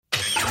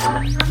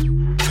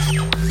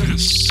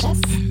This is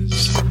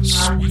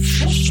Swish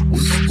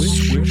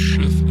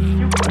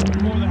FM.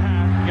 Before the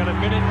half, you got a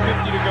minute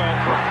 50 to go.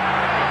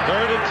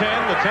 3rd and 10,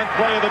 the 10th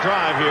play of the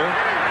drive here.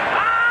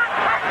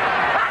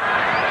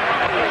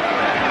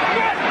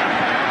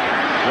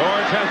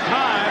 George has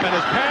time, and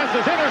his pass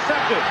is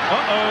intercepted.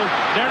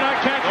 They're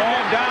not catching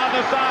Going it. down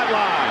the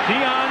sideline.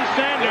 Deion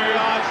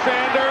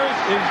Sanders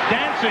is is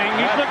dancing.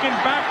 He's looking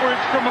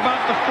backwards from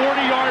about the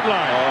 40-yard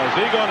line. Oh, is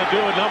he going to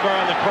do a number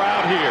on the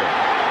crowd here?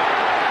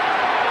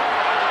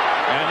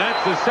 And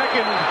that's the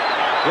second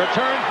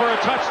return for a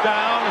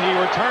touchdown. He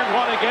returned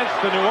one against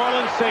the New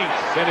Orleans Saints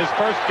in his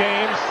first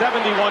game,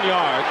 71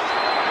 yards.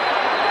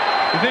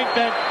 You think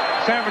that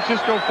San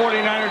Francisco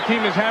 49er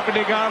team is happy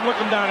they got him? Look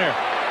him down there.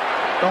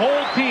 The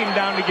whole team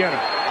down to get him.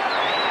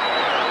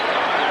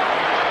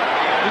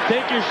 You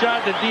take your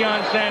shot at Deion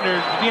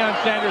Sanders. Deion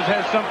Sanders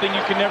has something you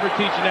can never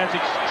teach, and that's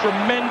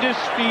tremendous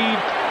speed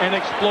and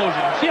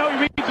explosion. See how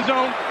he reads the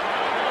zone?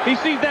 He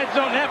sees that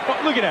zone.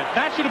 Look at that.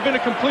 That should have been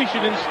a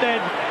completion. Instead,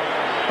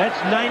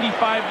 that's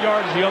 95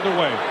 yards the other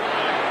way.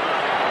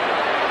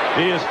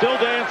 He is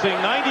still dancing,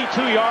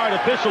 92-yard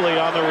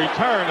officially on the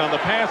return on the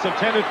pass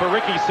intended for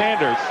Ricky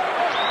Sanders.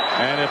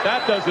 And if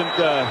that doesn't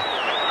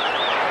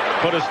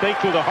put a stake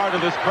through the heart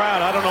of this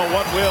crowd, I don't know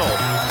what will.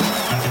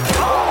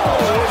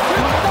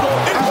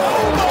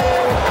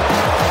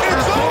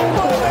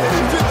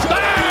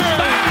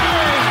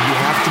 You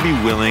have to be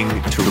willing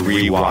to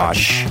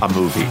rewatch a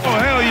movie. Oh,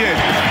 hell yeah.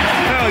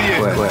 Hell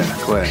yeah.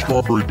 Quit.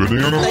 Strawberry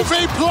banana.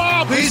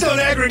 Please don't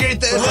aggregate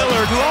this.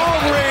 Lillard,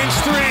 long range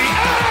three.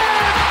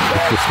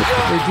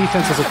 Their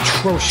defense is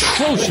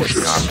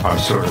atrocious. I'm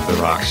sort of the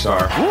rock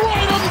star.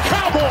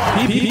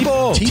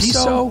 People,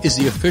 Tissot is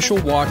the official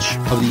watch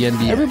of the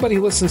NBA. Everybody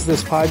who listens to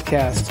this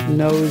podcast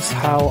knows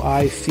how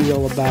I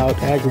feel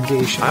about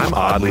aggregation. I'm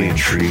oddly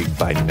intrigued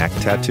by neck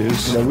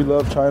tattoos. You know, we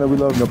love China. We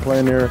love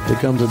playing there. Here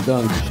comes a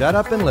dunk. Shut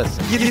up and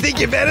listen. You think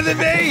you're better than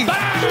me?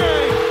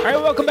 All right,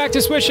 welcome back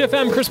to Swish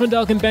FM. Chris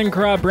Mandelkin, Ben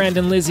Craw,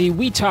 Brandon Lizzie.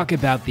 We talk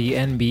about the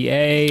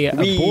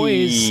NBA.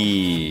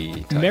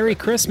 Boys, Merry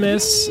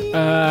Christmas.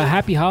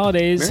 Happy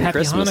holidays. Merry Happy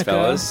Christmas, Hanukkah.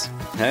 fellas.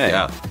 Hey.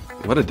 Yeah.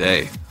 What a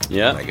day.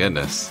 Yeah. My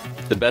goodness.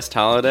 The best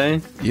holiday.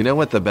 You know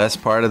what the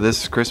best part of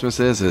this Christmas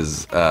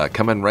is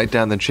coming right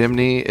down the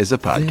chimney is a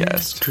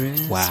podcast.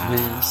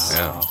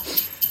 Wow.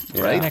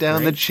 Yeah. Right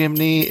down the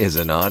chimney is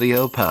an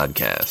audio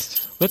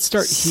podcast. Let's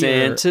start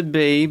here. Santa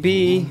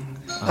baby.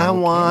 I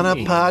want a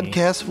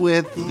podcast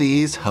with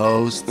these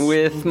hosts.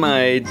 With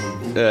my,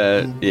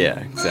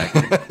 yeah,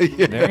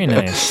 exactly. Very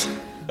nice.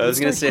 I was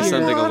going to say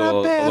something a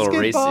little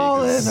racy.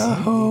 And a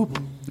hope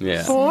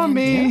Yeah. for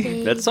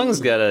me. That song's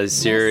got a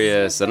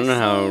serious, I don't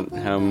know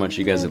how much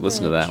you guys have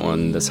listened to that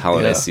one this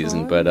holiday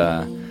season, but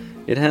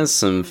it has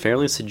some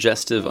fairly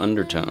suggestive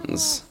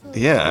undertones.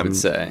 Yeah, I would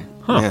say.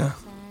 Yeah.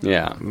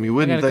 Yeah. You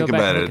wouldn't think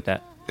about it.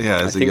 Yeah,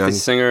 I as a think young the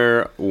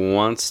singer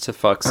wants to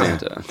fuck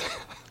Santa.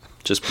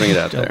 Just putting it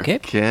out there. Okay.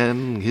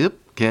 Can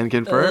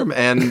confirm.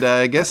 And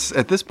I guess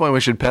at this point we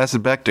should pass it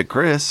back to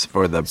Chris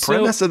for the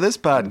premise of this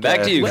podcast.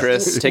 Back to you,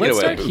 Chris. Take it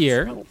away.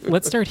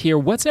 Let's start here.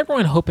 What's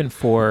everyone hoping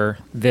for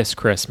this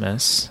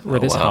Christmas or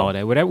this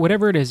holiday?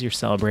 Whatever it is you're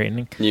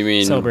celebrating. You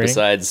mean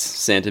besides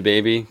Santa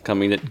baby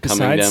coming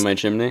down my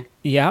chimney?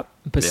 Yeah.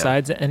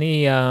 Besides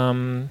any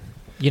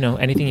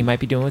anything you might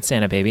be doing with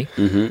Santa baby.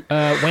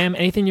 Mm-hmm. Wham,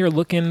 anything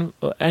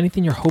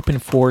you're hoping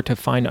for to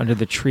find under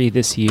the tree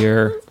this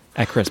year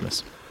at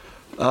Christmas?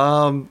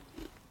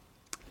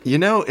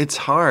 It's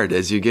hard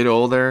as you get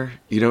older.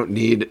 You don't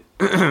need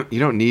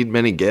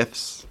many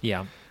gifts.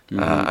 Yeah.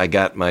 Mm-hmm. I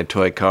got my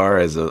toy car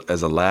as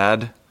a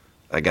lad.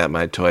 I got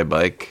my toy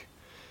bike.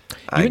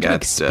 You into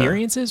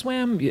experiences,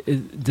 Wham?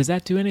 Does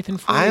that do anything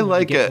for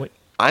you?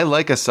 I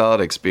like a solid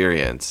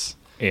experience.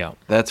 Yeah.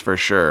 That's for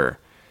sure.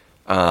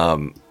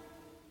 The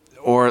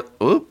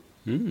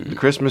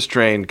Christmas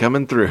train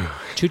coming through.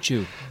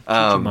 Choo-choo.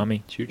 Choo-choo,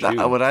 mommy.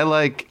 Choo-choo. What I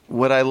like.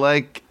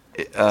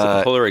 Is it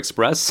the Polar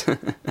Express?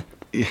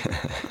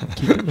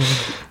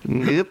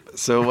 Yep.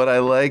 So what I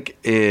like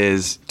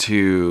is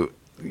to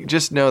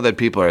just know that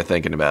people are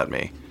thinking about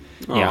me.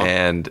 Yeah.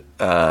 And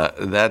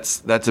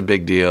that's a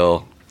big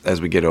deal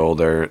as we get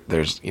older.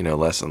 There's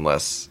less and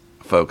less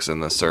folks in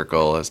the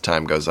circle as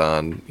time goes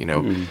on.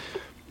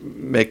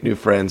 Make new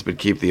friends, but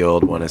keep the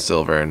old one as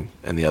silver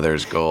and the other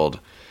is gold.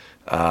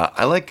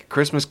 I like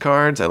Christmas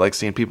cards. I like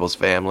seeing people's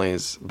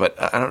families, but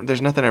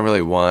there's nothing I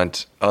really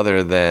want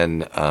other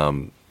than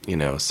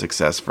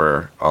success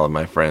for all of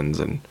my friends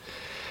and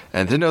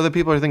to know that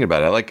people are thinking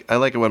about it. I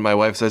like it when my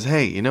wife says,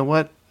 "Hey, you know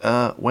what,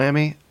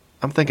 Whammy,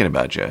 I'm thinking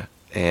about you,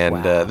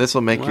 and this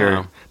will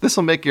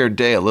make your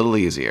day a little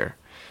easier."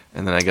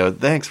 And then I go,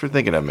 "Thanks for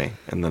thinking of me,"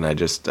 and then I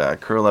just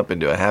curl up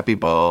into a happy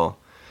ball,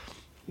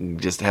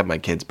 and just have my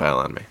kids pile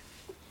on me.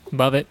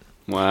 Love it.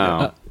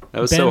 Wow,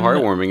 that was so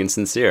heartwarming and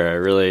sincere. I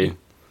really,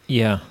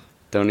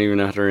 don't even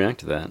know how to react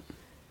to that.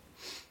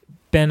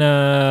 Ben,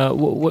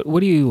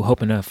 what are you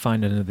hoping to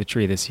find under the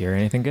tree this year?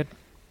 Anything good?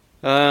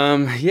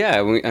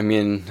 Yeah, I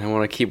mean, I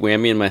want to keep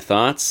Whammy in my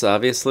thoughts,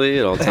 obviously,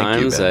 at all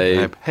times.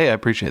 I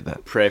appreciate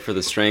that. Pray for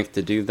the strength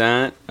to do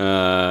that,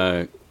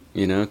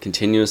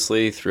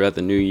 continuously throughout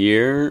the new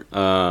year.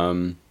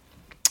 What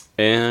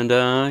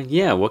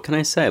can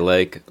I say?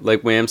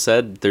 Like Wham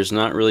said, there's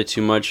not really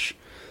too much.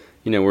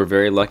 We're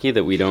very lucky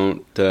that we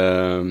don't,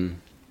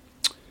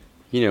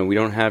 we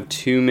don't have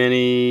too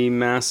many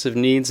massive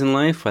needs in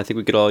life. I think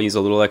we could all use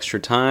a little extra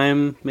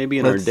time, maybe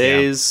in our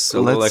days. So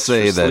a little let's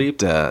extra say sleep.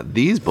 that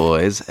these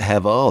boys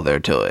have all their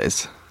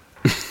toys.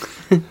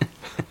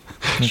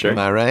 Sure. Am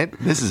I right?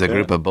 This is a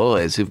group of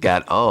boys who've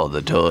got all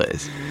the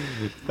toys.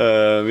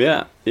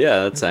 Yeah,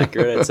 that's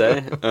accurate, I'd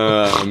say.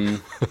 I'll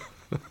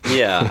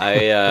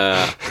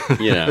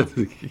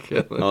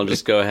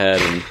just go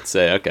ahead and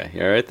say, okay,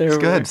 you all right there?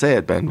 Just go ahead and say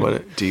it, Ben.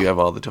 Do you have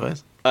all the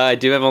toys? I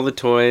do have all the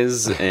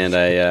toys, and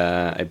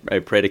I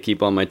pray to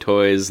keep all my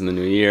toys in the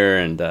new year,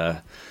 and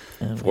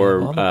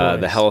for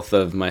the health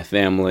of my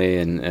family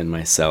and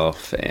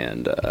myself,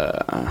 and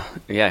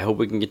I hope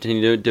we can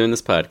continue doing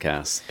this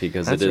podcast,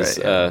 because it is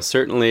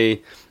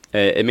certainly,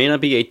 it may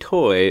not be a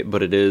toy,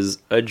 but it is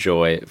a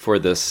joy for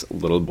this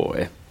little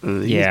boy.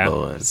 These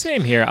boys.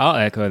 Same here. I'll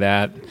echo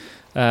that.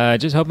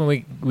 Just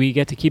hoping we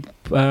get to keep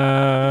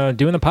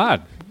doing the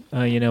pod.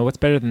 What's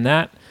better than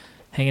that?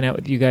 Hanging out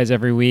with you guys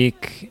every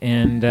week.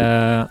 And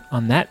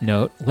on that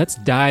note, let's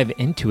dive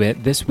into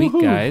it. This week,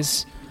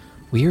 guys,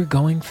 we are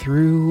going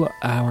through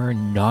our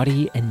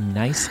naughty and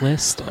nice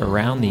list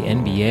around the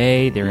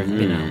NBA. There have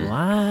been a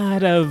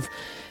lot of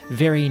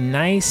very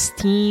nice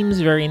teams,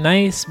 very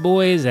nice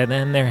boys, and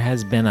then there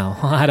has been a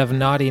lot of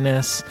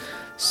naughtiness.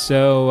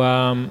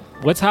 So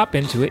let's hop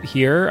into it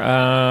here.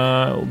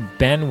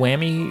 Ben,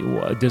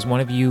 Whammy, does one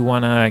of you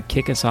want to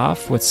kick us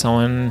off with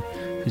someone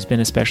who's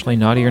been especially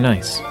naughty or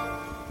nice?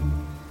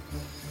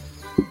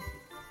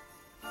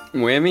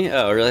 Whammy?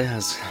 Oh, really? I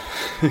was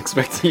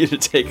expecting you to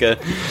take the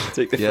first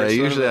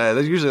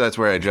one. Usually that's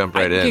where I jump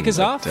right in. Kick us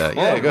off? Go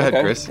ahead,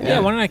 Chris. Yeah,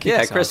 why don't I kick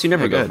us Chris, off? you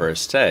never go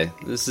first. Hey,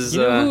 this is... You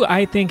know who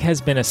I think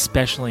has been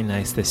especially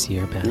nice this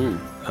year,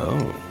 Ben?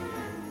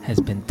 Has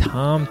been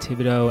Tom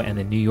Thibodeau and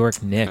the New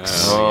York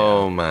Knicks.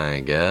 Oh my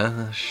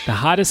gosh. The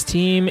hottest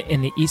team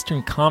in the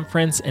Eastern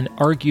Conference, and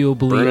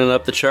arguably... burning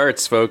up the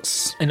charts,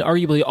 folks. And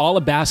arguably all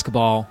of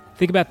basketball.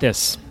 Think about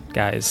this,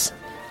 guys.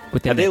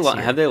 Have they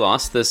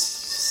lost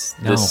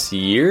this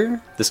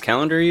year? This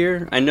calendar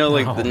year? I know,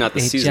 not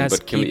the season,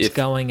 but keeps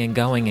going and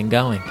going and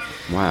going.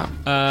 Wow.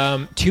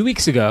 2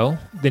 weeks ago,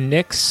 the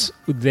Knicks,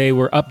 they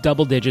were up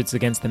double digits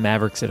against the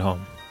Mavericks at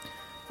home.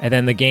 And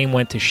then the game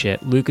went to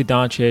shit. Luka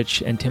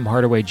Doncic and Tim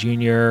Hardaway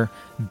Jr.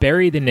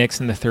 buried the Knicks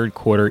in the third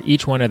quarter.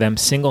 Each one of them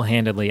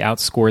single-handedly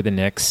outscored the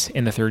Knicks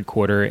in the third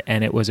quarter,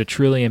 and it was a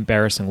truly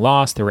embarrassing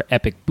loss. There were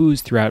epic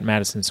boos throughout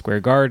Madison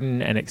Square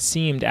Garden, and it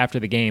seemed after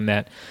the game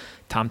that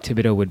Tom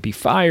Thibodeau would be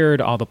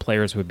fired, all the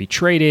players would be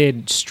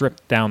traded,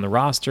 stripped down the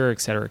roster, et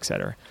cetera, et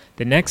cetera.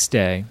 The next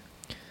day,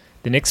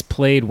 the Knicks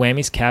played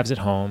Whammy's Cavs at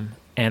home,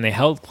 and they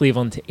held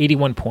Cleveland to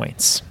 81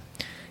 points.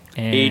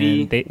 And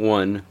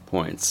 81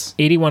 points.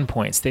 81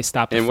 points. They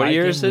stopped a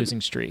 5-game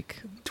losing streak.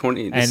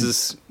 20. This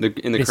is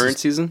in the current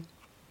season?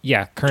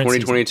 Yeah, current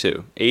 2022.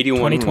 season.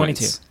 81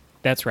 2022. points.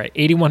 That's right.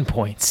 81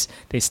 points.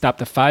 They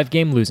stopped a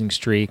 5-game losing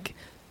streak,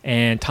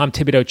 and Tom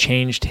Thibodeau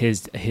changed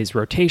his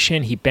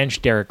rotation. He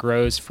benched Derrick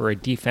Rose for a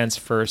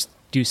defense-first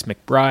Deuce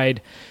McBride.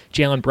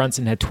 Jalen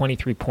Brunson had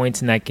 23 points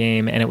in that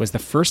game, and it was the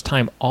first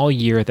time all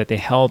year that they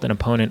held an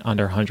opponent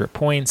under 100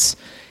 points.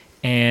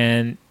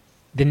 And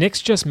the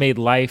Knicks just made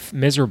life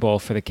miserable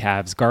for the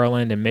Cavs.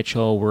 Garland and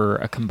Mitchell were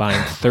a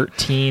combined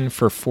 13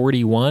 for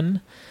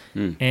 41,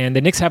 and the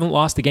Knicks haven't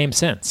lost a game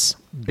since.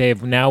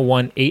 They've now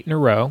won 8 in a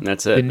row.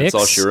 That's it. That's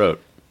all she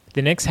wrote.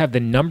 The Knicks have the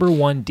number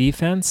 1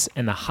 defense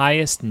and the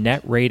highest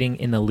net rating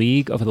in the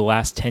league over the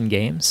last 10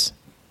 games.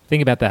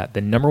 Think about that. The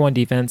number 1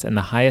 defense and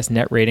the highest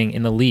net rating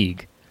in the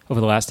league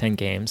over the last 10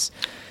 games.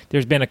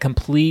 There's been a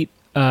complete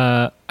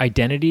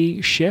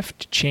identity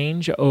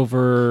change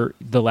over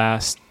the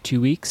last 2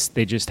 weeks.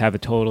 They just have a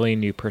totally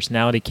new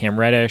personality. Cam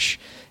Reddish,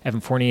 Evan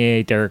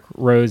Fournier, Derrick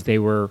Rose, they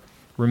were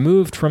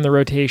removed from the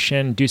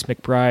rotation. Deuce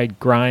McBride,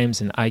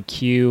 Grimes, and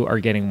IQ are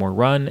getting more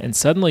run, and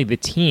suddenly the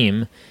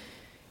team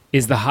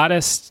is the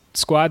hottest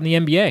squad in the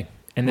NBA.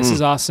 And this is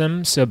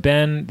awesome. So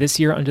Ben, this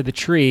year under the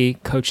tree,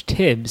 Coach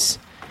Tibbs,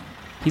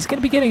 he's going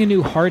to be getting a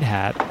new hard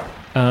hat.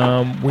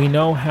 We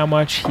know how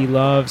much he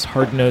loves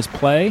hard-nosed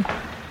play,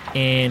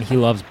 and he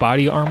loves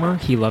body armor.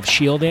 He loves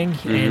shielding,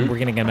 and we're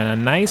going to give him a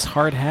nice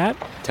hard hat.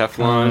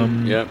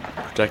 Teflon,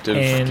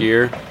 protective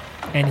gear.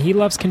 And he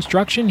loves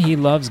construction. He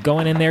loves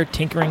going in there,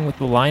 tinkering with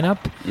the lineup.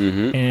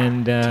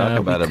 And talk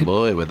about a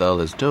boy with all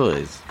his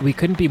toys. We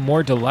couldn't be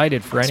more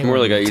delighted for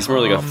anyone. He's more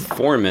like a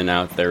foreman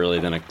out there, really,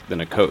 than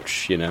a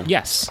coach. You know?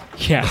 Yes,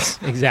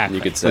 exactly.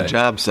 You could say the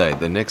job site.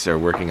 The Knicks are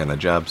working on a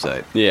job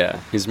site. Yeah,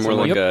 he's more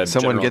like a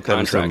someone general get them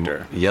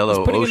contractor. some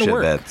yellow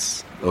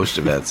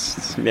OSHA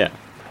vets. Yeah.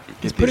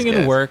 He's putting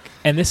in the work,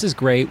 and this is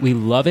great. We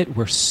love it.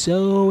 We're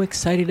so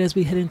excited as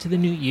we head into the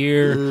new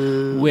year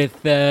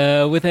with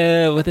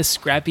a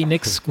scrappy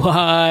Knicks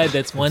squad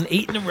that's won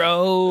 8 in a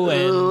row.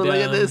 And look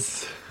at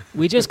this.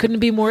 We just couldn't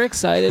be more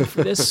excited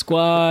for this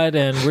squad,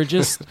 and we're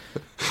just,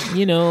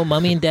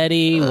 mommy and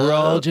daddy,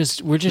 we're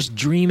just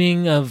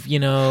dreaming of,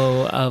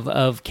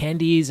 of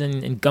candies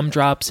and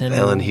gumdrops and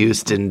Ellen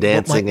Houston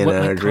dancing in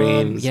our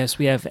dreams. Yes,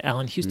 we have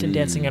Ellen Houston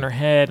dancing in our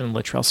head and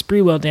Latrell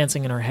Sprewell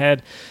dancing in our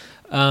head.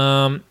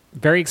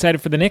 Very excited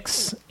for the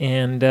Knicks,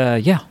 and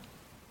Tom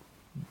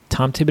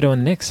Thibodeau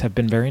and the Knicks have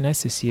been very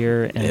nice this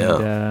year,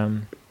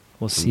 and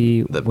we'll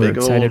see. We're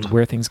excited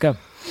where things go.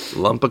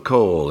 Lump of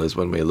coal is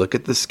when we look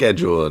at the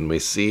schedule and we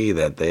see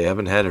that they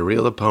haven't had a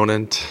real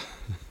opponent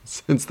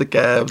since the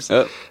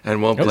Cavs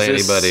and won't play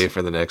anybody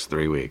for the next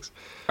 3 weeks.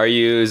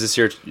 Is this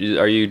your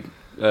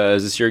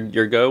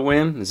go,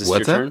 Wham? Is this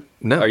What's your that? turn?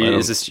 No. Are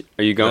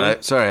you going?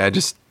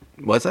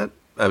 What's that?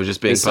 I was just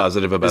being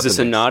positive about the Knicks. Is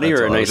this a naughty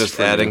or a nice? I was just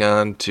adding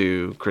on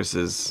to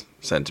Chris's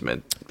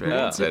sentiment. Very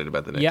excited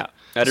about the Knicks. Yeah.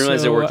 I didn't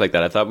realize it worked like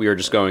that. I thought we were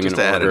just going in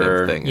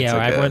order. Thing. Yeah,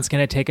 everyone's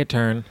going to take a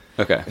turn.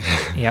 Okay.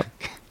 Yep.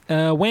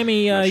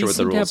 Whammy, you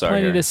seem to have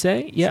plenty to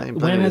say. Yeah,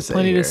 Wham has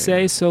plenty to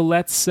say. So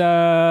let's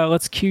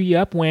cue you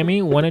up,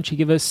 Whammy. Why don't you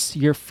give us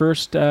your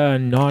first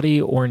naughty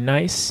or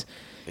nice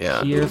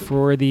here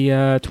for the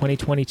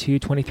 2022-23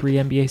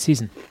 NBA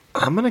season?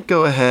 I'm going to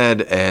go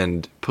ahead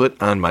and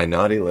put on my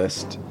naughty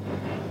list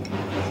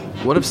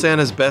one of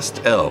Santa's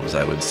best elves,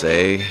 I would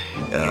say.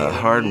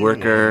 Hard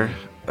worker,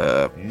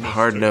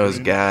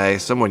 hard-nosed guy,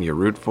 someone you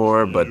root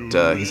for, but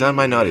he's on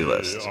my naughty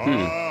list.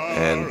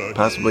 And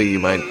possibly you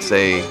might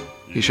say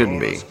he shouldn't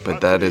be, but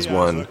that is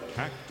one.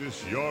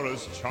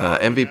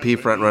 MVP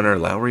frontrunner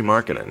Lauri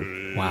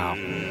Markkanen. Wow.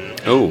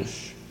 Oh.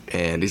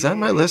 And he's on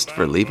my list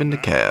for leaving the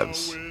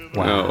Cavs.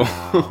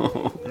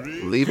 Wow.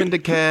 Leaving the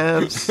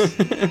Cavs.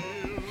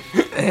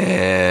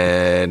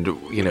 And,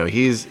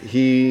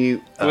 he...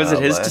 Was it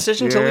his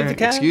decision to leave the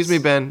Cavs? Excuse me,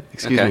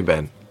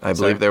 Ben. I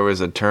believe there was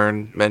a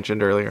turn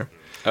mentioned earlier.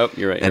 Oh,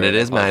 you're right. And it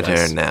is my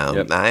turn now.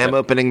 Yep. I am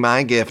opening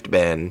my gift,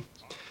 Ben.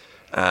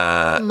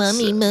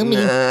 Mummy.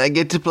 I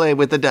get to play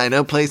with the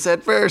Dino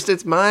playset first.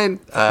 It's mine.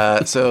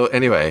 So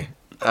anyway,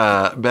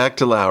 back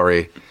to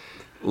Lowry.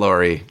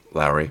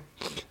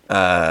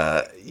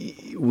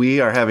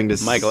 We are having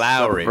to Mike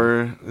Lowry.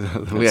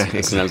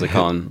 Sometimes I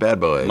call him Bad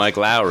Boy. Mike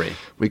Lowry.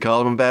 We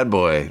call him Bad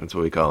Boy. That's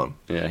what we call him.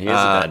 Yeah, he is a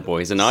bad boy.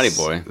 He's a naughty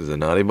boy. He's a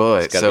naughty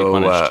boy.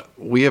 So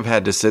we have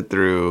had to sit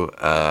through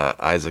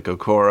Isaac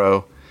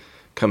Okoro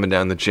coming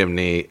down the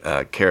chimney,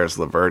 Karis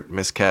LeVert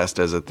miscast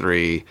as a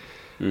 3.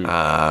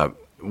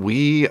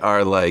 We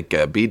are like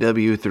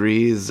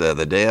BW3s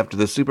the day after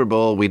the Super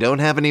Bowl. We don't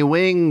have any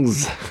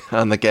wings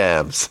on the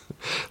Cavs.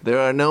 There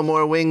are no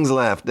more wings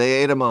left.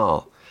 They ate them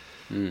all.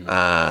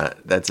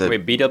 That's it.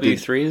 Wait,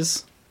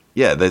 BW3s?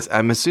 Yeah,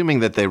 I'm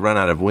assuming that they run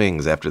out of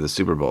wings after the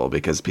Super Bowl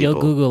because people...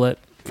 You'll Google it,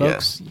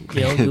 folks.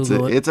 Yeah.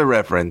 It's a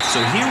reference. So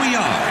here we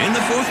are in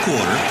the fourth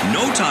quarter.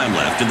 No time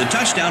left, and the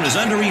touchdown is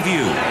under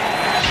review.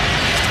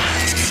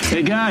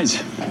 Hey,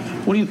 guys,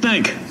 what do you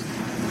think?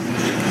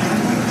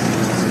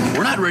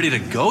 We're not ready to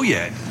go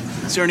yet.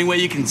 Is there any way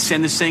you can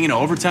send this thing into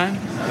overtime?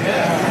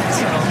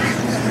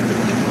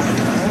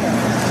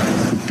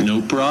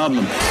 No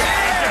problem.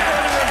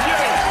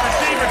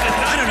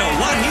 I don't know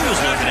what he was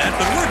looking at,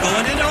 but we're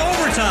going into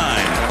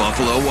overtime.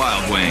 Buffalo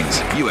Wild Wings,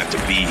 you have to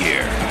be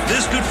here.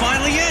 This could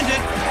finally end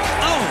it.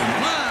 Oh,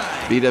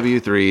 my.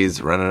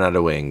 BW3s running out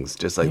of wings,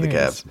 just like the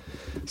Cavs.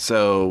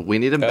 So we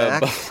need them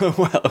back. Buffalo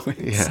Wild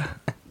Wings. Yeah.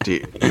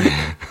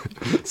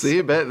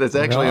 See, Ben, that's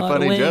actually a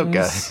funny joke,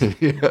 guys.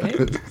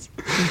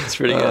 It's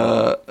pretty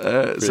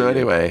good.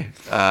 Anyway,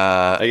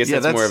 I guess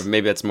that's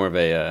more of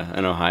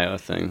an Ohio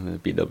thing.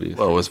 The BW.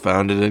 Well, it was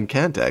founded in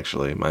Kent,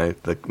 actually, my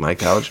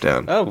college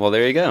town. Oh, well,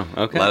 there you go.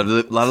 Okay. A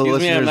lot of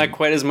listeners. I'm not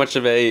quite as much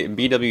of a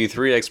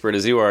BW3 expert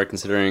as you are,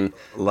 considering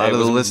a lot of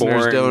the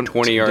listeners don't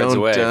 20 yards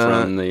away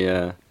from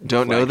the.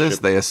 Don't know this.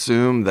 They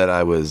assume that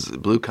I was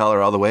blue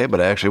collar all the way, but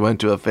I actually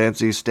went to a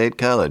fancy state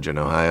college in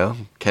Ohio,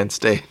 Kent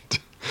State.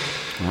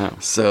 Wow.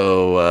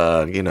 So,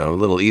 a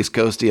little East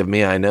Coasty of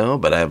me, I know,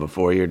 but I have a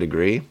 4-year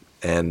degree,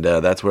 and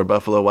that's where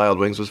Buffalo Wild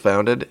Wings was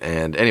founded.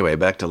 And anyway,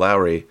 back to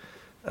Lowry.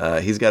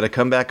 He's got to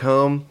come back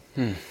home.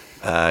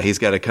 He's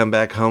got to come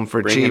back home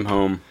for Bring cheap. him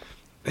home.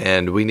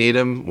 And we need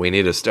him. We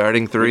need a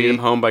starting 3. Bring him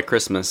home by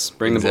Christmas.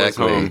 Bring the boys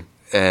home.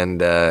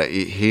 And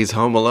he's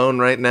home alone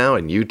right now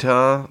in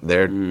Utah.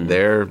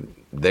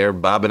 They're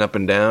bobbing up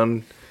and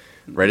down,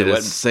 ready to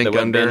sink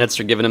under. The Bandits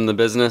are giving him the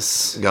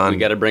business. We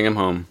got to bring him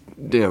home.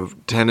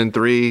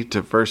 10-3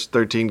 to first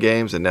 13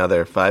 games, and now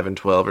they're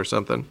 5-12 or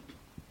something.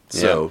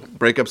 So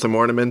break up some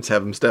ornaments,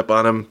 have them step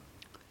on them,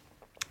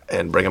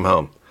 and bring them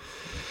home.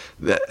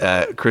 The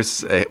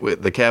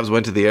Cavs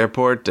went to the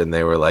airport, and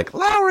they were like,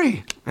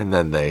 Lowry! And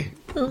then they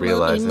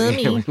realized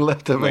we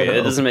left him Wait,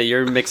 it doesn't matter.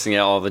 You're mixing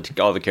all the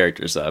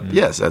characters up.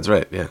 Yes, that's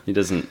right, yeah. He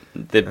doesn't...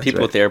 The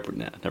people at the airport...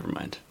 Nah, never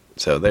mind.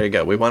 So there you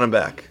go. We want him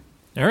back.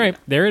 All right,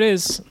 there it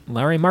is.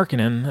 Lauri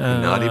Markkanen.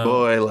 Naughty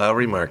boy,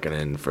 Lauri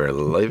Markkanen for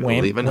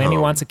leaving Whammy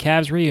home. wants a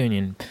Cavs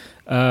reunion.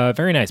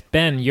 Very nice.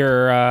 Ben,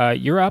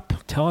 you're up.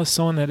 Tell us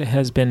someone that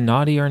has been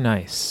naughty or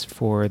nice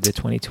for the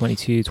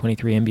 2022-23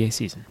 NBA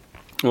season.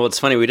 Well, it's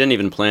funny, we didn't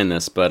even plan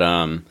this, but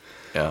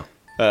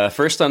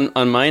first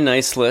on my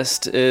nice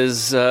list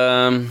is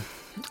another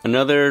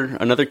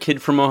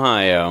kid from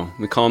Ohio.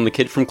 We call him the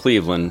kid from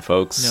Cleveland,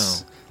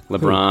 folks. No.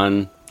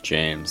 LeBron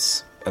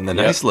James. On the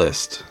nice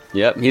list.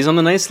 Yep, he's on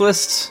the nice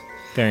list.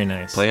 Very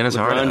nice. Playing his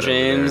heart out LeBron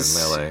James,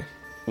 over there in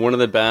LA. One of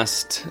the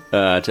best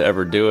to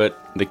ever do it.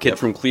 The kid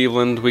from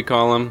Cleveland, we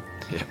call him.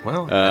 Yeah,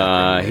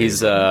 well,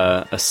 he's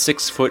a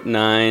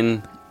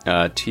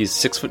 6'9". He's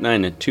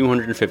 6'9" and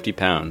 250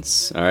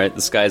 pounds. All right,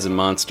 this guy's a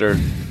monster.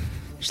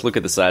 Just look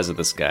at the size of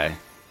this guy.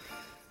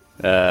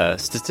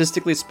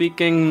 Statistically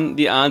speaking,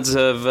 the odds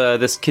of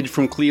this kid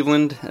from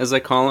Cleveland, as I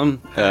call him,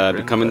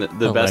 becoming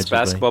the best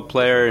basketball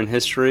player in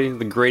history,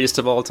 the greatest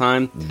of all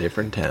time,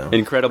 different town,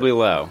 incredibly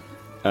low.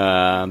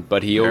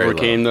 But he Very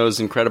overcame low. those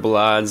incredible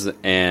odds,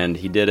 and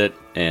he did it,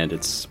 and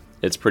it's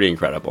pretty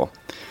incredible.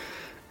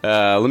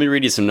 Let me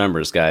read you some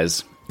numbers,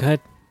 guys. Go ahead.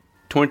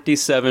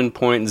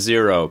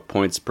 27.0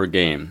 points per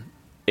game,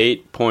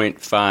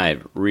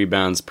 8.5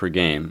 rebounds per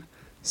game,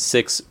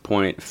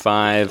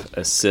 6.5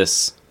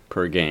 assists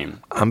per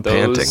game. I'm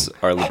Those panting.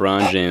 are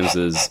LeBron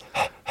James's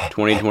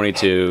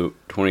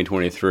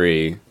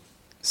 2022-2023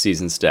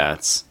 season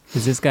stats.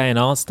 Is this guy an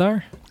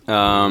all-star?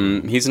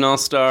 He's an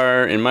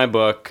all-star in my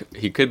book.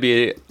 He could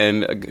be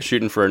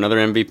shooting for another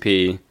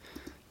MVP.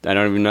 I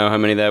don't even know how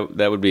many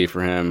that would be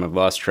for him. I've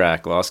lost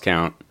track, lost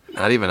count.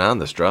 Not even on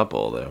the straw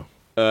poll, though.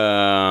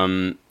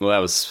 Well, that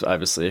was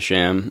obviously a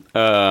sham.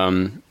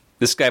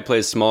 This guy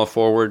plays small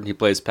forward. He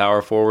plays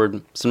power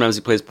forward. Sometimes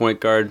he plays point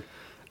guard.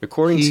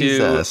 According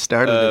to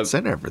started at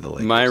center for the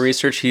Lakers. My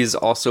research, he's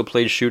also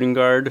played shooting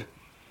guard.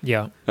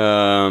 Yeah.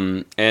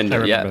 And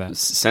that.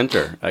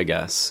 center, I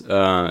guess,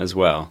 as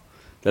well.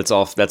 That's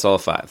all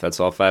 5. That's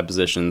all 5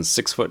 positions.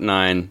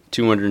 6'9",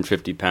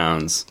 250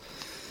 pounds.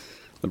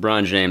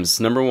 LeBron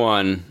James, number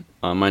 1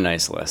 on my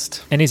nice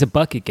list. And he's a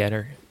bucket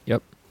getter.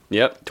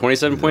 Yep,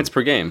 27 points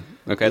per game.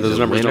 Okay, those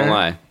numbers don't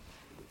lie.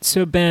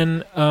 So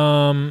Ben,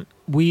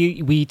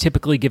 we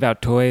typically give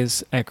out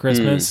toys at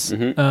Christmas.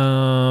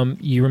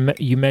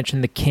 You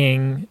mentioned the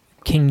King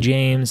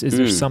James. Is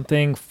there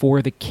something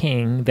for the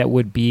King that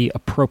would be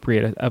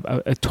appropriate?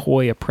 A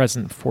toy, a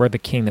present for the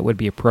King that would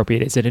be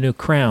appropriate? Is it a new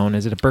crown?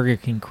 Is it a Burger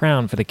King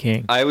crown for the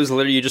King?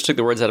 You just took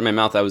the words out of my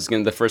mouth.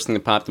 The first thing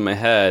that popped in my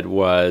head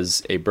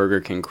was a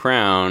Burger King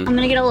crown. I'm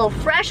gonna get a little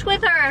fresh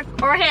with her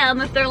or him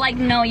if they're like,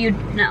 no, you're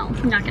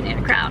not gonna get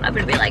a crown. I'm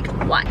gonna be like,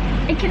 what?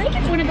 And can I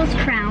get one of those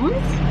crowns?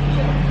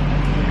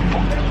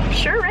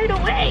 Sure, right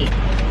away.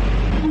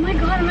 Oh my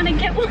god, I'm gonna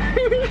get one.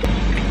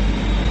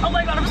 Oh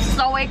my god, I'm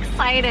so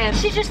excited.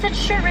 She just said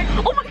sure, right?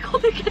 Oh my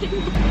god, they're getting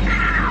one.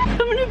 I'm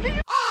gonna be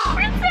a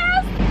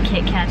princess.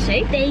 Kit Kat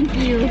shake. Thank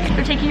you.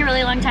 They're taking a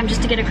really long time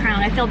just to get a crown.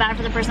 I feel bad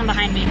for the person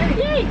behind me.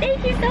 Yay,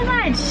 thank you so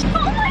much.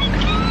 Oh my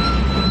god.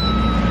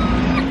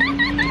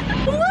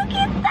 Look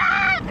at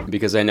that.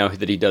 Because I know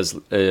that he does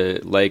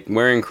like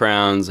wearing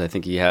crowns. I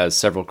think he has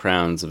several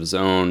crowns of his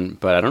own,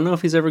 but I don't know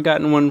if he's ever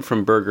gotten one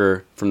from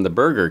the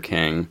Burger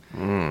King,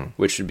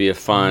 which would be a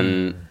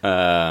fun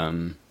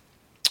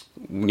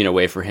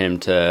way for him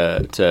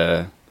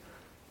to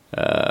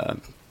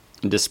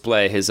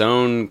display his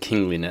own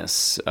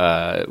kingliness.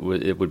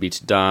 It would be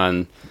to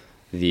don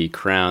the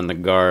crown, the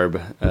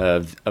garb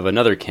of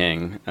another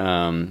king,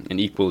 an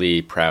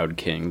equally proud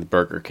king, the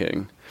Burger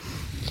King.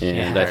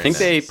 And I think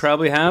they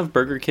probably have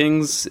Burger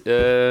Kings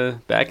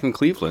back in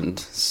Cleveland.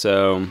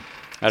 So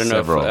I don't know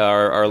if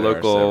our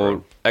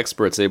local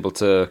experts able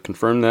to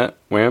confirm that.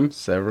 Wham?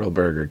 Several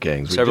Burger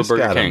Kings. Several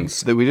Burger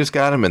Kings. We just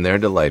got them, and they're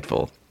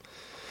delightful.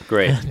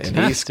 Great. And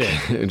he's so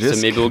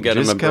maybe we'll get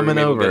them a coming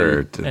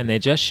over. And they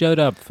just showed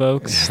up,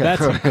 folks.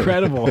 That's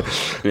incredible.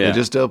 They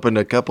just opened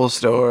a couple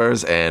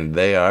stores, and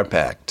they are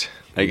packed.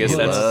 I guess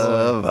that's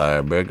love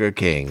our Burger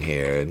King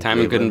here.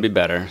 Timing couldn't be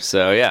better.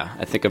 So yeah,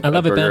 I think I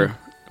love it, Ben.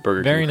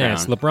 Burger very King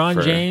nice.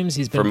 LeBron James,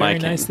 he's been very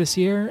nice this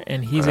year,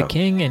 and he's a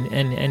king,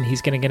 and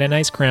he's going to get a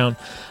nice crown.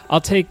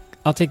 I'll take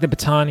the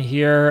baton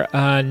here.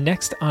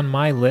 Next on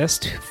my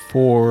list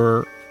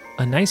for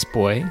a nice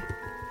boy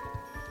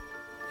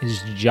is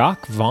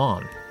Jacques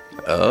Vaughn.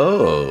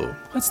 Oh.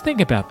 Let's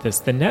think about this.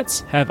 The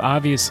Nets have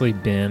obviously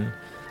been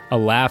a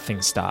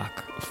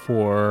laughingstock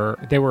for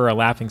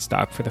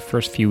the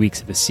first few weeks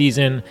of the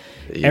season.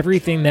 Eek.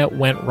 Everything that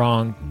went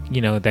wrong,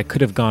 that could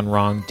have gone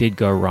wrong, did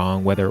go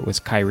wrong, whether it was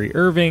Kyrie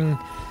Irving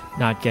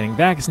not getting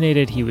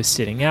vaccinated, he was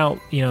sitting out,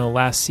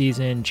 last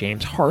season.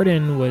 James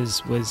Harden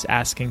was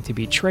asking to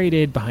be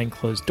traded behind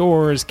closed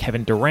doors.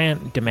 Kevin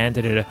Durant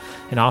demanded an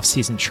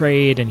offseason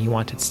trade, and he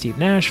wanted Steve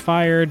Nash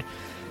fired.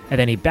 And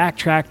then he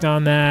backtracked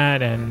on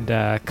that, and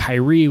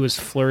Kyrie was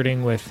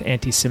flirting with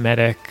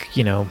anti-Semitic,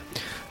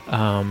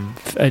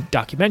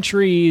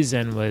 documentaries,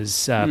 and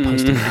was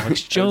posting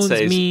Alex Jones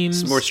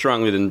memes. More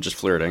strongly than just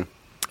flirting.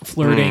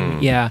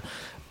 Yeah.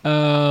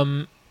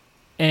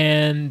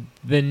 And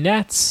the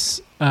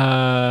Nets,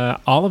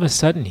 all of a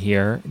sudden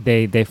here,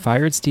 they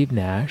fired Steve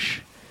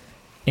Nash,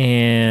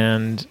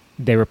 and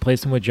they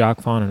replaced him with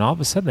Jacques Vaughn, and all of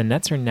a sudden the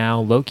Nets are now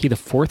low-key the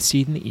 4th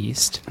seed in the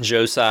East.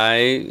 Joe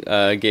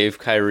Tsai gave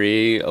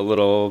Kyrie a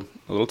little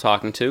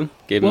talking to,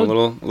 gave him a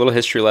little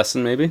history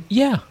lesson maybe.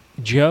 Yeah,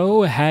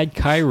 Joe had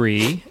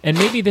Kyrie, and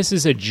maybe this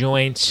is a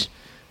joint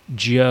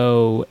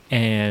Joe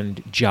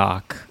and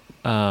Jock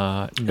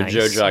nice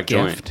Joe-Jock gift.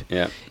 joint,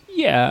 yeah.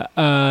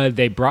 Yeah,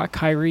 they brought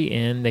Kyrie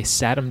in. They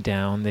sat him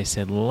down. They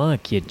said,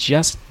 "Look, you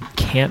just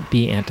can't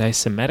be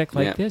anti-Semitic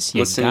like this.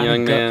 Listen,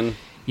 young man.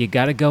 You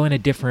got to go in a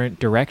different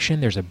direction.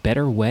 There's a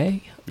better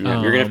way."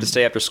 Yeah, you're gonna have to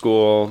stay after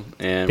school,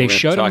 and they we're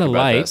showed him talk the about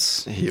light.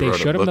 this. He they wrote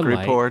showed a him book the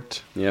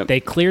report. light. Yep. They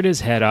cleared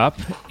his head up,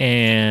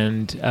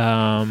 and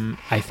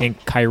I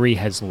think Kyrie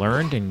has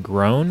learned and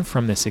grown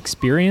from this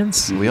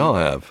experience. We all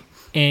have.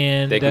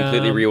 And they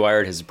completely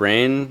rewired his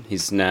brain.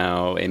 He's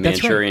now a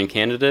Manchurian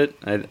candidate,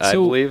 I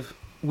believe.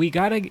 We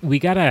gotta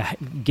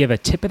give a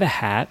tip of the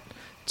hat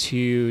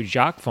to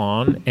Jacques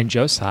Vaughn and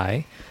Joe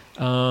Tsai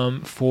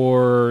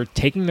for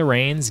taking the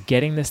reins,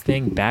 getting this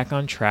thing back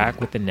on track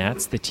with the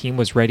Nets. The team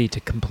was ready to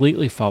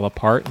completely fall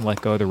apart and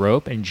let go of the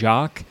rope, and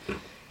Jacques,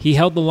 he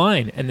held the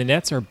line, and the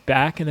Nets are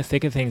back in the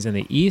thick of things in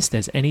the East,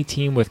 as any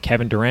team with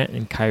Kevin Durant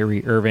and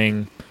Kyrie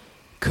Irving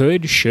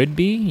should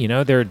be. You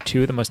know, they're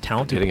two of the most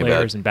talented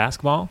players in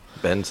basketball.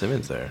 Ben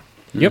Simmons there.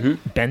 Yep,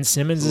 Ben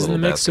Simmons is in the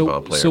mix. So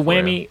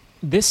Whammy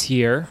this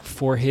year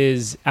for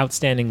his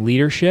outstanding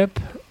leadership,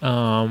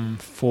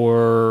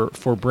 for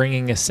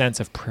bringing a sense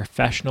of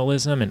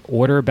professionalism and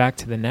order back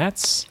to the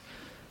Nets,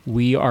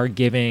 we are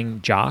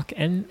giving Jock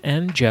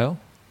and Joe,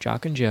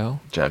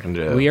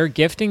 we are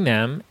gifting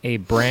them a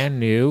brand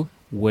new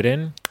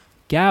wooden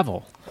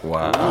gavel.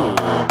 Wow.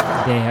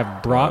 They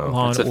have brought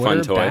Law and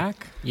Order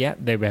back. Yeah,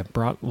 they have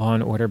brought Law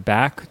and Order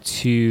back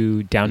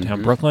to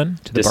downtown Brooklyn,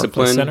 to the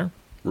Barclays Center.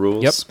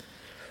 Rules. Yep.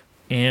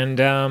 And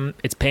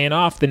it's paying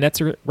off. The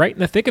Nets are right in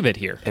the thick of it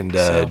here. And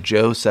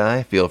Joe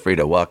Tsai, feel free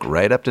to walk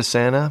right up to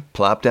Santa,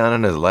 plop down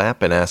on his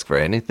lap, and ask for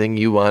anything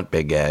you want,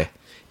 big guy.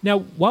 Now,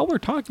 while we're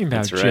talking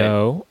about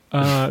Joe,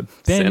 Ben,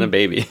 Santa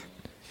baby.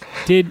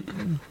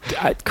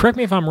 Correct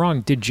me if I'm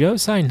wrong, did Joe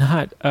Tsai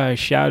not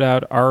shout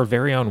out our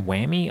very own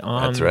Whammy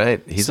on That's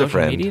right. He's a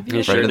friend.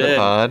 He sure did.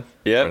 Pod.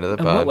 Yep. Friend of the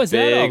pod. And what was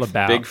that all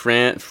about? Big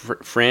friend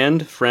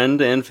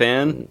and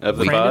fan of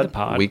the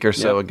pod. A week or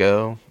so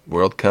ago,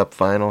 World Cup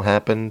final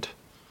happened.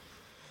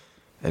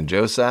 And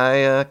Joe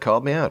Tsai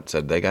called me out,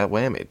 said they got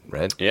whammied,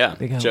 right? Yeah.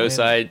 Joe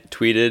Tsai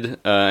tweeted,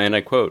 and I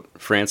quote,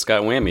 "France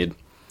got whammied."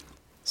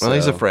 So, well,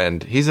 he's a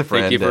friend.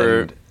 Thank you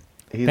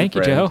Thank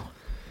you, Joe.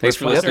 Thanks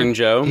for listening,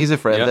 Joe. He's a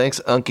friend. Yep. Thanks,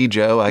 Unky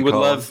Joe.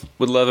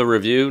 Would love a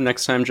review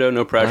next time, Joe.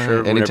 No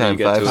pressure. Anytime,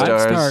 5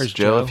 stars,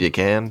 Joe, if you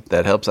can.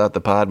 That helps out the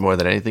pod more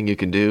than anything you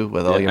can do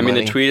with all your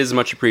money. The tweet is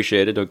much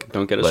appreciated.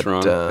 Don't get us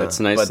wrong. That's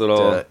a nice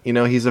little.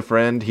 He's a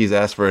friend. He's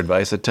asked for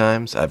advice at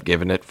times. I've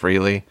given it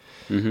freely.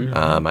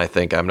 Mm-hmm. I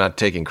think I'm not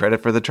taking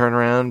credit for the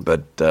turnaround,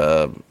 but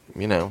Are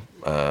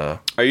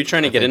you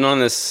trying to get in on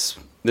this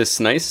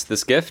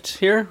gift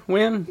here,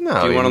 Wham?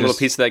 No. Do you want a little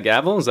piece of that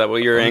gavel? Is that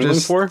what you're angling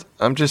for?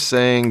 I'm just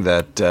saying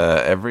that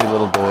every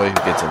little boy who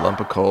gets a lump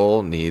of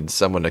coal needs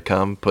someone to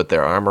come put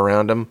their arm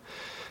around him,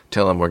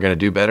 tell him we're going to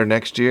do better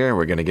next year.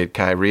 We're going to get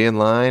Kyrie in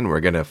line. We're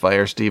going to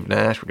fire Steve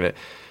Nash.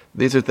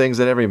 These are things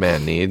that every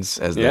man needs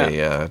as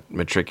they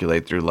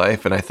matriculate through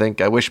life. And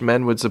I wish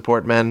men would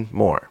support men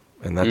more.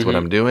 And that's what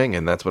I'm doing,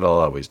 and that's what I'll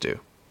always do.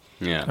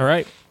 Yeah. All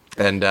right.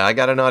 And I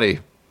got a naughty.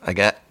 I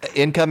got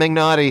incoming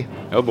naughty.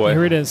 Oh, boy.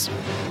 Here it is.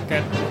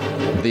 Okay.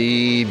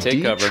 The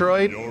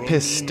Detroit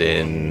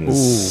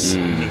Pistons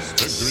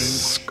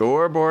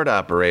scoreboard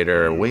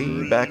operator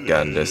way back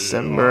on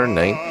December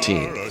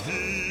 19th.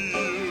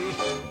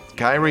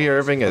 Kyrie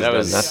Irving has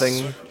done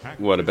nothing.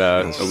 What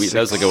about a week? That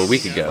was like a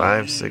week ago.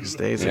 5-6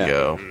 days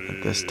ago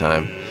at this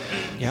time,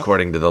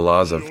 according to the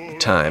laws of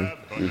time.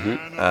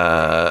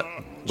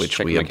 Which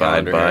we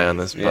abide by on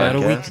this podcast. About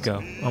a week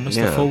ago. Almost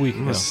a full week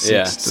ago.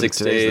 6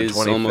 days,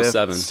 almost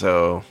 7.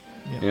 So,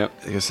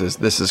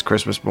 this is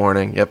Christmas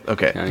morning. Yep,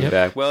 okay.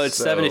 Back. Well, it's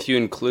 7 if you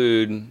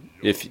include,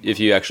 if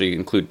you actually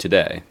include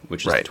today,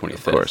 which is the 25th.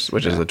 Of course,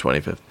 which is the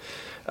 25th.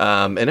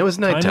 And it was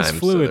nighttime,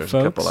 fluid, so there's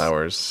folks. a couple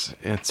hours.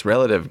 It's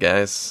relative,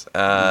 guys.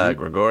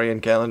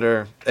 Gregorian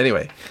calendar.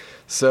 Anyway,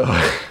 so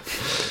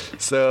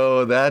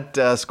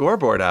that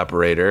scoreboard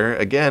operator,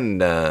 again,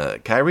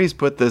 Kyrie's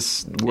put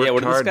this what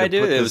did this guy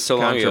do? It was so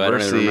long ago, I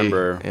don't even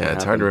remember. Yeah,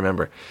 it's hard to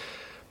remember.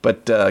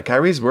 But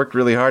Kyrie's worked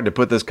really hard to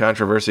put this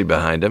controversy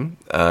behind him.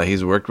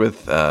 He's worked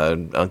with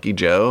Unky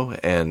Joe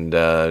and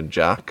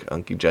Jock,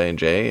 Unky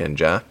J and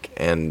Jock,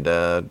 and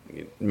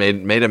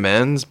made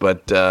amends,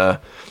 but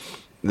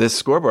this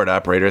scoreboard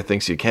operator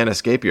thinks you can't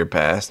escape your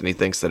past, and he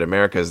thinks that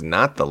America is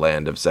not the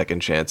land of second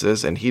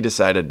chances, and he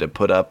decided to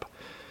put up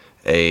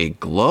a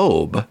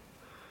globe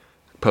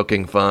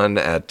poking fun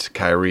at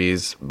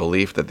Kyrie's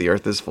belief that the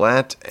earth is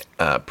flat,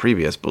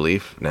 previous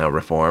belief, now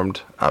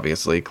reformed,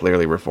 obviously,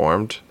 clearly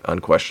reformed,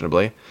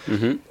 unquestionably,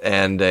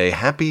 and a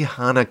happy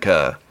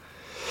Hanukkah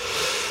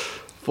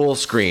full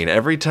screen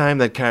every time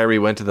that Kyrie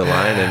went to the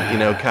line.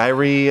 And,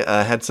 Kyrie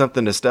had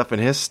something to stuff in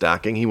his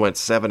stocking. He went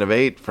 7 of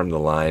 8 from the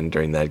line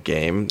during that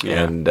game.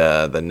 Yeah. And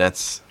the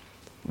Nets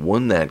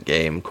won that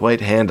game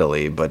quite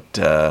handily. But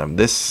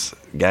this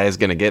guy is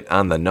going to get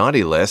on the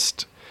naughty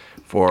list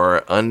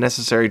for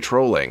unnecessary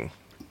trolling.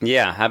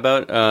 Yeah, how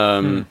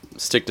about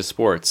stick to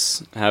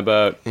sports? How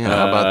about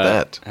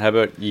that? How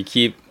about you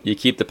keep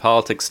the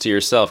politics to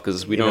yourself,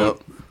 because we don't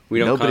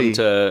come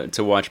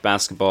to watch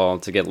basketball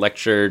to get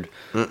lectured.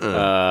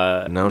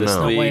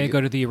 No way I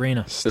go to the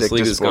arena. This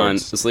league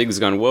has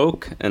gone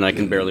woke, and I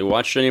can barely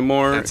watch it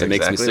anymore. That's it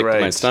makes me sick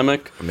to my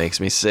stomach. It makes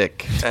me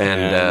sick.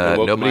 And the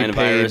woke nobody mind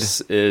paid. virus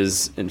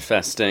is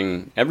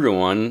infesting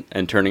everyone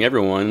and turning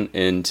everyone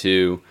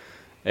into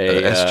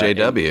a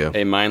SJW,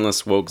 a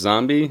mindless woke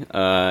zombie,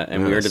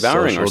 and we are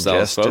devouring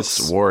ourselves, justice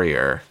folks.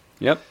 Warrior.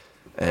 Yep.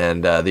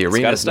 And the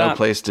arena is no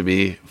place to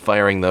be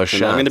firing those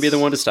shots. I'm going to be the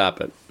one to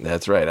stop it.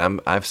 That's right. I'm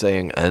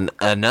saying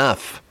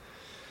enough.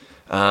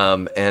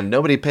 And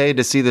nobody paid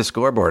to see the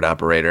scoreboard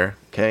operator.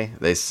 Okay,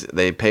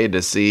 they paid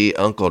to see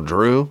Uncle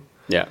Drew.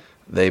 Yeah.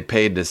 They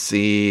paid to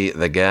see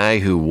the guy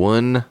who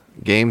won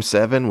Game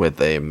 7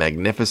 with a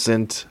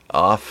magnificent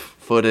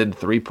off-footed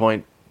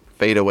 3-point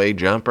fadeaway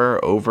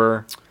jumper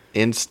over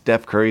in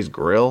Steph Curry's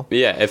grill.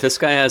 Yeah, if this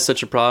guy has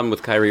such a problem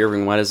with Kyrie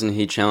Irving, why doesn't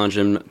he challenge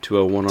him to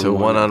a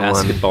one-on-one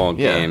basketball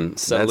game?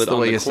 Settle it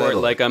on the court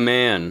like a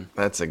man.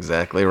 That's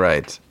exactly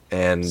right.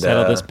 And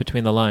settle this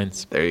between the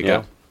lines. There you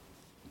go.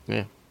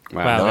 Yeah.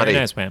 Wow, naughty. very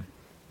nice, man.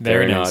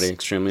 Very nice. naughty,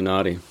 extremely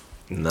naughty.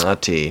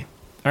 Naughty.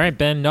 All right,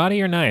 Ben,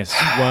 naughty or nice?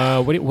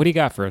 What do you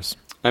got for us?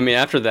 I mean,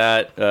 after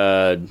that,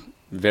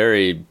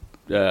 very.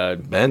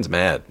 Ben's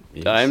mad.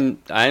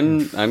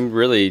 I'm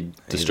really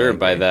disturbed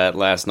by that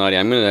last naughty.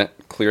 I'm gonna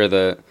clear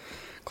the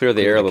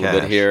air a little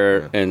bit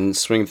here and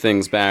swing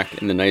things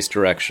back in the nice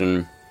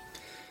direction.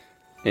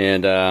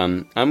 And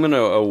I'm gonna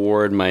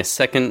award my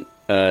second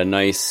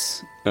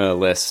nice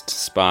list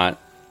spot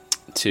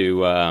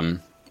to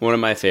one of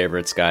my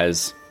favorites,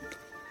 guys.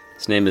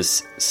 His name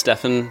is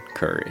Stephen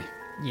Curry.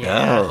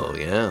 Yeah. Oh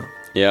yeah.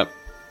 Yep.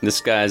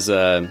 This guy's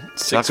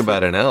talk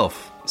about an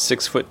elf.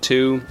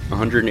 6'2",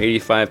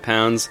 185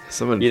 pounds.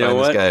 Someone find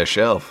this guy a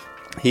shelf.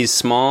 He's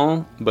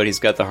small, but he's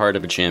got the heart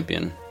of a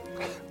champion.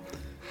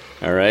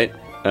 All right.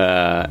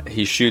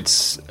 He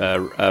shoots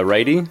a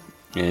righty,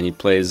 and he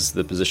plays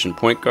the position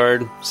point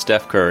guard.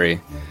 Steph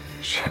Curry.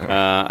 Sure.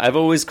 I've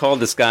always called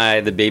this guy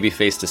the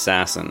baby-faced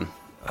assassin.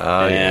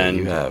 And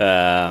you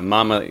have.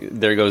 Mama,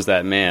 there goes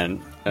that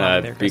man.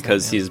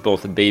 Because he's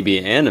both a baby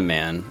and a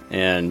man,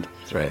 and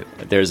that's right.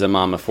 There's a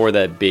mama for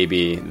that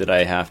baby that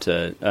I have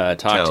to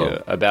talk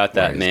to about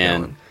that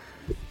man.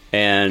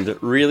 And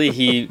really,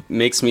 he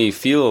makes me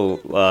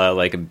feel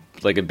like a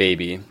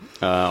baby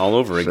all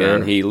over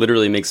again. He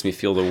literally makes me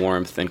feel the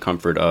warmth and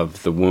comfort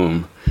of the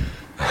womb.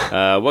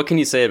 What can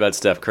you say about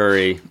Steph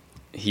Curry?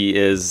 He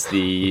is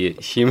the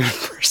human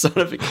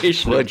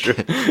personification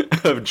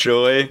of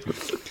joy.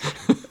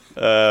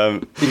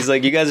 He's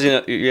like, you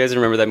guys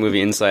remember that movie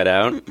Inside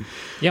Out?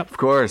 Yep, of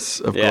course.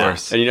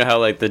 And you know how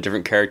like the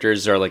different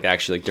characters are like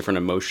actually like different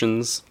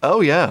emotions. Oh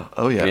yeah.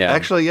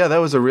 Actually, yeah, that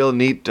was a real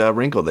neat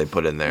wrinkle they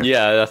put in there.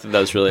 Yeah, that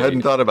was really. I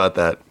hadn't thought about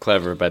that.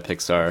 Clever by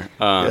Pixar.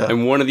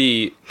 And one of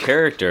the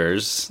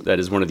characters that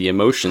is one of the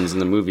emotions in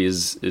the movie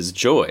is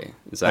joy.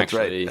 It's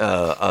actually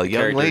a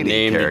young lady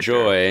named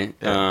Joy,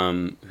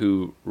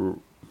 who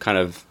kind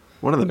of.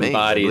 One of the main,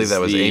 I believe that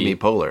was Amy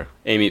Poehler.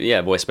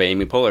 Voiced by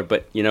Amy Poehler.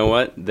 But you know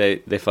what? They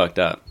fucked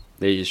up.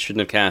 They shouldn't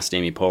have cast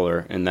Amy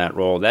Poehler in that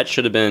role. That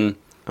should have been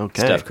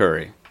Steph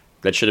Curry.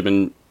 That should have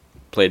been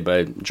played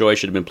by Joy.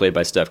 Should have been played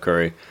by Steph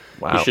Curry.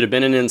 Wow. He should have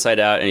been in Inside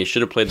Out, and he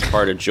should have played the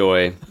part of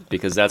Joy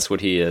because that's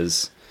what he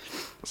is.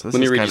 So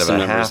Let me read you some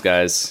numbers,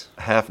 guys.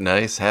 Half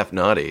nice, half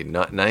naughty.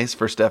 Not nice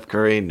for Steph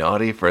Curry,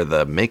 naughty for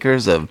the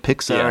makers of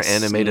Pixar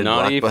animated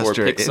naughty blockbuster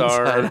for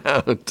Pixar Inside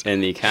Out,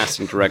 and the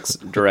casting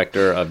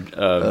director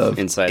of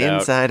Inside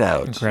Out. Inside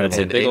Out. That's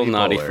a big old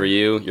naughty for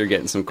you. You're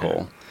getting some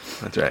coal.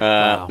 That's right.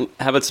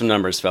 How about some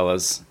numbers,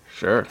 fellas?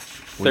 Sure.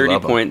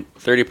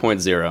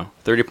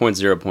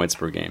 30.0 points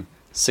per game.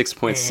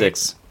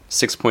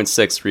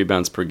 6.6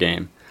 rebounds per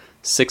game.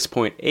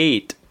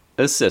 6.8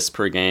 assists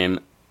per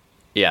game.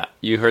 Yeah,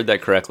 you heard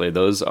that correctly.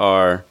 Those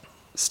are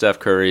Steph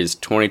Curry's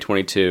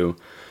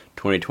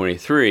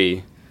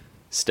 2022-2023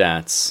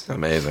 stats.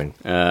 Amazing.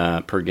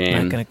 Per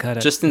game. Not gonna cut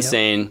it. Just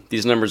insane. Yep.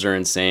 These numbers are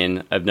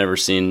insane. I've never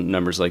seen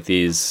numbers like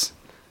these.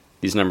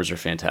 These numbers are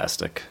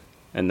fantastic.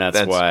 And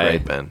that's why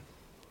great, Ben.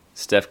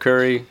 Steph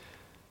Curry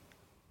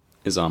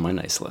is on my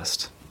nice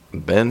list.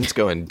 Ben's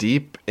going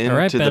deep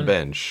into the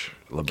bench.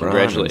 LeBron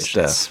Congratulations.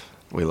 and Steph.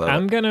 We love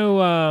I'm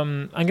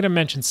gonna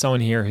mention someone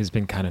here who's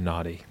been kind of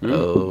naughty.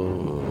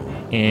 Oh.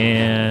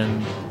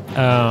 And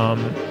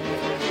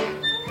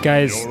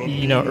Guys,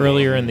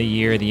 earlier in the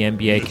year, the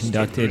NBA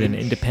conducted an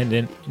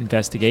independent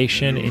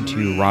investigation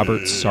into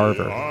Robert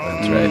Sarver.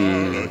 That's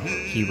right.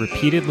 He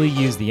repeatedly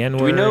used the N-word.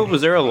 Do we know,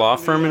 was there a law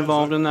firm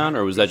involved in that,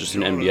 or was that just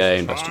an NBA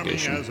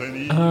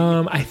investigation?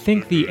 I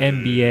think the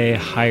NBA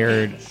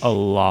hired a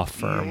law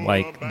firm.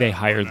 Like, they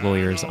hired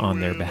lawyers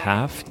on their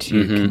behalf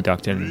to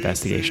conduct an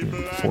investigation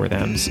for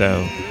them.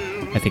 So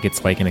I think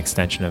it's like an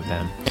extension of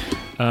them.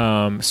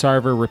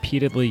 Sarver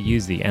repeatedly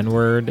used the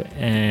N-word,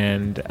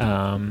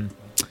 and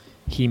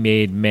he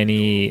made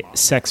many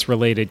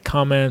sex-related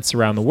comments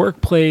around the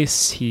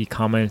workplace. He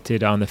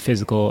commented on the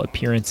physical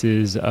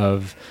appearances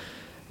of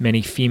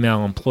many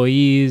female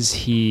employees.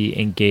 He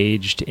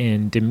engaged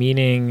in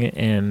demeaning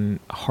and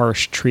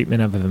harsh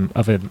treatment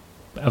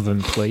of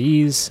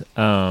employees.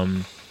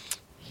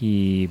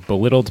 He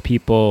belittled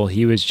people.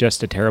 He was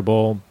just a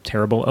terrible,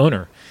 terrible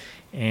owner.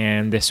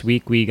 And this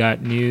week we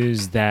got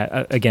news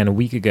that, again, a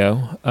week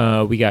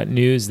ago, we got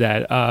news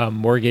that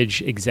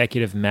mortgage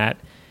executive Matt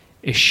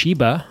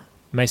Ishbia,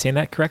 am I saying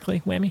that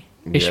correctly, Whammy?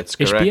 That's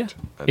correct.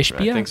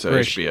 Ishbia? I think so,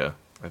 Ishbia.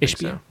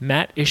 So.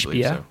 Matt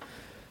Ishbia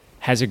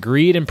has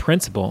agreed in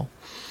principle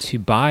to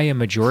buy a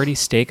majority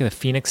stake of the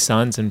Phoenix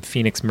Suns and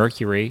Phoenix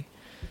Mercury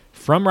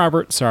from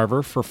Robert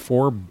Sarver for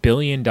 $4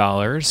 billion.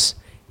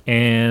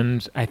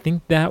 And I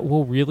think that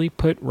will really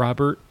put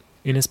Robert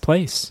in his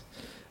place.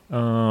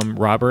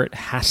 Robert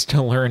has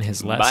to learn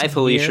his lesson. Bye,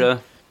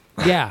 Felicia.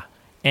 Here. Yeah.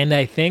 And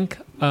I think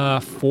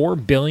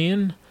 $4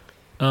 billion...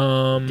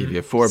 give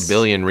you 4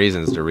 billion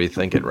reasons to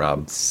rethink it,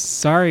 Rob.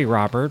 Sorry,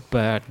 Robert,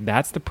 but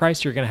that's the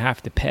price you're going to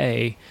have to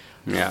pay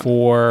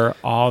for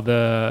all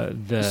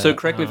the. So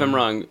correct me if I'm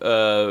wrong.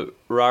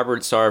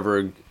 Robert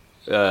Sarver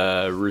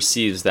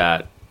receives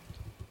that.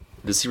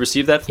 Does he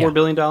receive that $4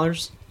 billion?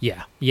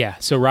 Yeah.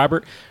 So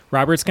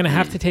Robert's going to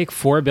have to take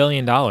 $4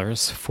 billion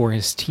for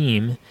his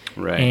team.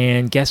 Right.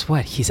 And guess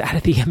what? He's out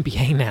of the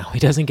NBA now. He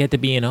doesn't get to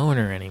be an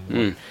owner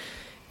anymore.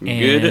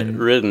 Good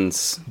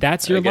riddance.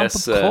 That's your lump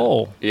of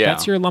coal. Yeah.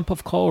 That's your lump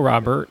of coal,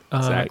 Robert.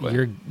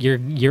 Exactly.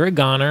 You're a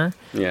goner.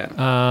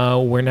 Yeah.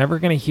 We're never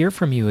going to hear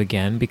from you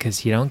again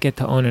because you don't get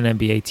to own an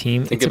NBA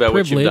team. Think about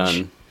what you've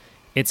done.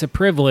 It's a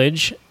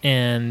privilege,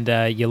 and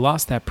you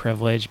lost that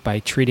privilege by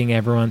treating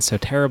everyone so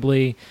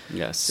terribly.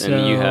 Yes, so,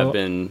 and you have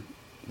been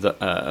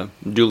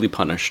duly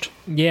punished.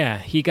 Yeah,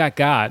 he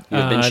got.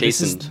 You've been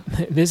chastened.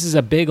 This is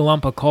a big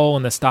lump of coal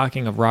in the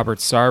stocking of Robert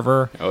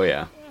Sarver. Oh,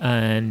 yeah.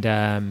 And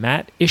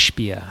Matt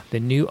Ishbia, the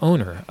new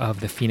owner of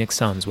the Phoenix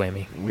Suns,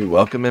 Whammy. We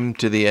welcome him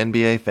to the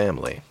NBA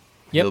family.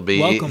 Yep,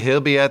 he'll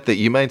be at the.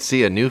 You might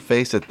see a new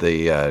face at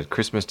the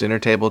Christmas dinner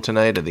table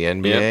tonight at the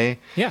NBA. Yep.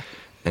 Yeah.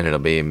 And it'll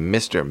be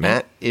Mr.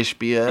 Matt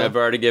Ishbia. I've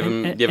already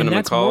given him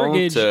a call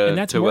mortgage, to and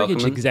that's to mortgage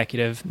welcome him.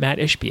 Executive Matt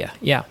Ishbia.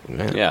 Yeah.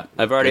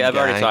 I've already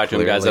talked to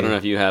him, guys. I don't know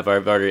if you have.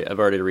 I've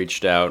already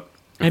reached out.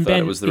 I thought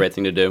it was the right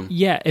thing to do.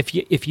 Yeah, if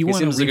you want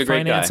to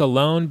refinance a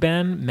loan,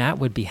 Ben, Matt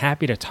would be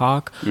happy to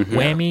talk.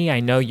 Whammy, I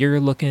know you're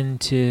looking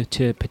to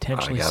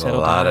potentially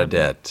settle down. I got a lot of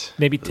debt.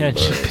 Maybe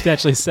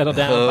potentially settle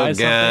down and buy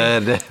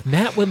something.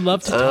 Matt would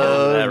love to talk.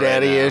 Oh,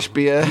 Daddy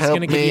Ishbia, help me. He's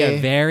going to give you a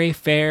very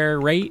fair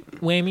rate,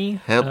 Whammy.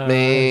 Help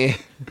me.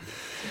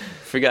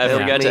 I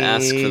forgot to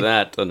ask for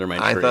that under my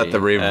tree. I thought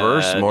the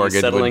reverse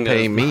mortgage would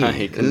pay me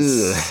a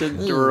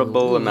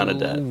considerable amount of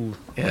debt.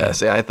 Yeah,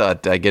 see, I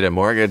thought I get a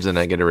mortgage and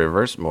I get a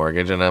reverse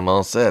mortgage and I'm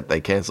all set. They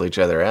cancel each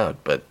other out,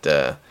 but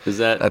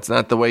that's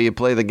not the way you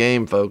play the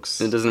game, folks.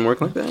 It doesn't work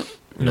like that?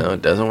 No,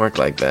 it doesn't work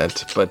like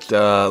that. But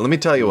let me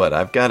tell you what,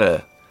 I've got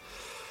a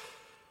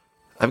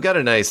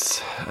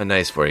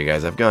nice for you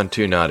guys. I've gone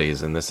 2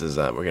 naughties, and this is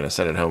we're gonna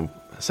send it home.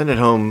 Send it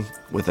home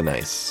with a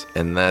nice,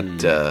 and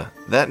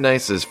that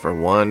nice is for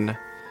one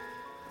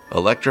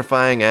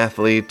electrifying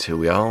athlete who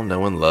we all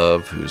know and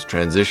love, who's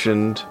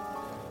transitioned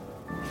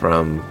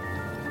from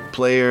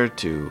player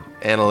to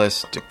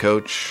analyst to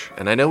coach.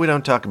 And I know we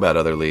don't talk about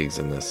other leagues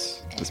in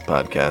this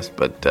podcast,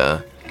 but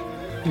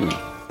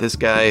this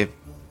guy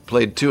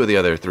played 2 of the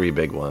other 3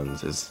 big ones.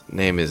 His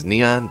name is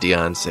Neon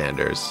Deion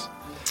Sanders,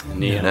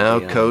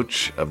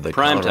 coach of the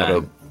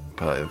Colorado.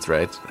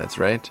 That's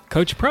right.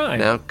 Coach Prime.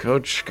 Now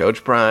Coach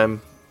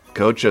Prime,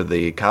 coach of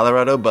the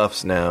Colorado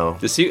Buffs now.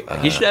 Does he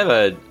should have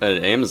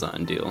an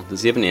Amazon deal.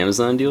 Does he have an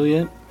Amazon deal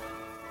yet?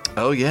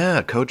 Oh,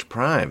 yeah, Coach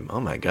Prime. Oh,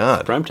 my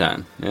God. Prime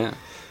time, yeah.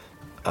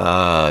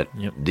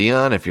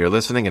 Deion, if you're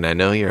listening, and I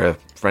know you're a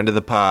friend of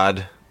the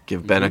pod,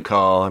 give Ben a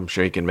call. I'm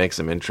sure he can make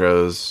some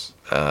intros.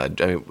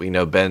 We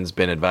know Ben's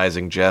been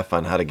advising Jeff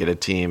on how to get a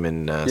team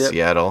in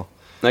Seattle.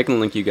 I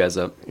can link you guys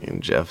up.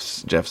 And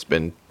Jeff's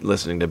been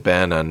listening to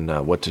Ben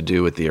on what to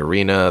do with the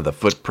arena, the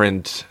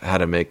footprint, how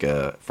to make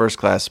a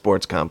first-class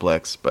sports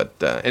complex. But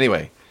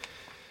anyway,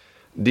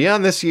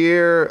 Deion this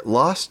year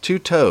lost 2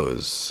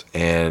 toes,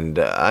 and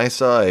I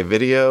saw a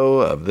video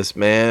of this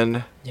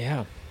man.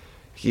 Yeah.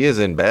 He is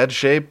in bad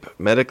shape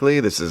medically.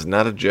 This is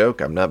not a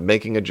joke. I'm not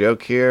making a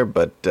joke here,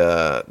 but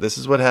this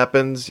is what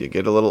happens. You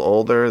get a little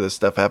older. This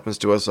stuff happens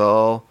to us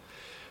all.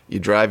 You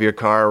drive your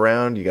car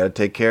around, you got to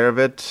take care of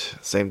it.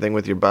 Same thing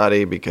with your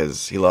body,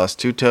 because he lost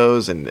 2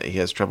 toes and he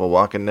has trouble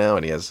walking now,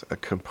 and he has a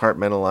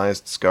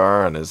compartmentalized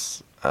scar on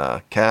his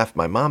calf.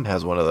 My mom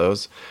has one of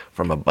those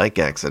from a bike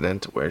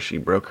accident where she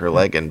broke her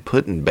leg in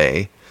Put-in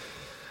Bay,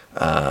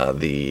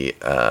 the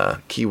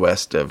Key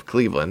West of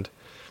Cleveland.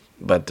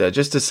 But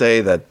just to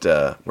say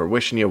that we're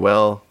wishing you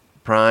well,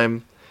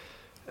 Prime.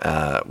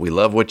 We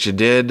love what you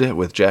did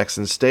with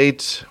Jackson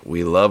State.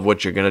 We love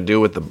what you're going to do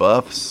with the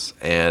Buffs.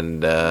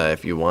 And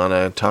if you want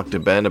to talk to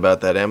Ben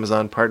about that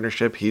Amazon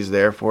partnership, he's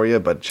there for you.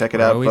 But check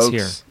it out, folks.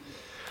 Here.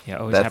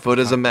 Yeah, that foot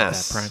is a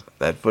mess.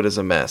 That foot is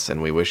a mess,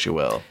 and we wish you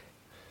well.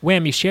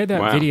 Wham, you shared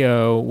that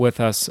video with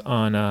us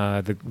on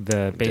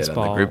the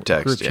baseball on the group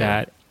text,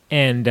 chat.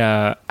 And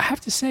I have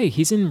to say,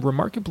 he's in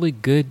remarkably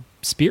good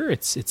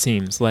spirits, it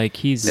seems.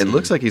 Like it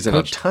looks like he's in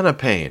a ton of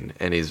pain,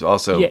 and he's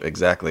also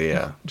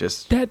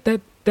just...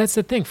 That's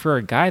the thing, for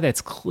a guy that's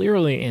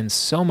clearly in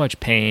so much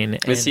pain.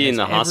 Is he in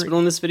the hospital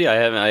in this video?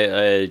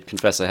 I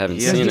confess I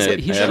haven't seen it.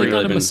 He's like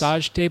on a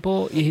massage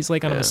table. He's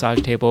like on a massage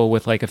table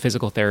with like a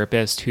physical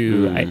therapist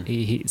who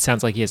he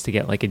sounds like he has to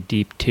get like a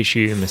deep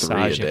tissue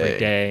massage every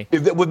day.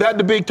 Was that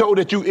the big toe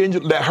that you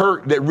injured, that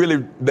hurt, that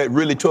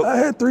really took? I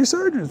had 3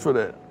 surgeries for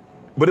that.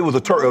 But it was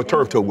a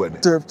turf toe, wasn't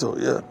it? Turf toe,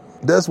 yeah.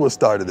 That's what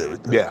started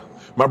everything. Yeah.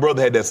 My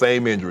brother had that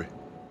same injury.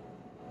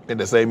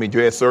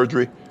 Had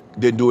surgery.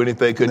 Didn't do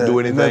anything, couldn't do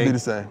anything. That'd be the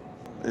same.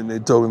 And they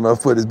told me my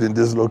foot has been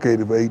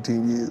dislocated for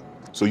 18 years.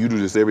 So you do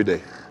this every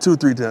day? 2 or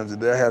 3 times a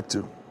day. I have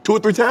to. 2 or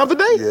 3 times a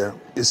day? Yeah.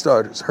 It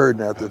started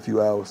hurting after a few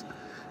hours.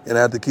 And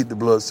I have to keep the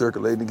blood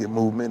circulating to get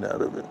movement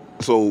out of it.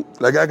 So...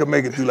 Like I could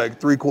make it through like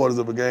 3/4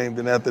 of a game,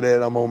 then after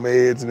that I'm on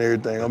meds and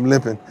everything. I'm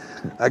limping.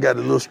 I got a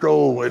little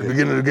stroll at the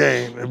beginning of the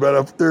game. And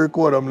about the 3rd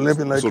quarter, I'm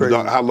limping like crazy.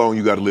 So how long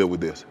you got to live with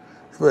this?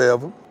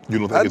 Forever. You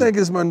don't think I think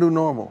it's my new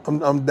normal.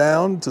 I'm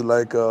down to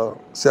like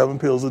 7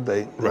 pills a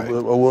day. Right. I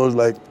was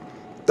like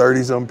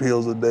 30-some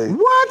pills a day.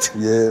 What?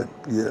 Yeah.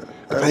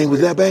 The pain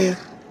was that bad?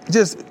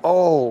 Just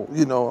all,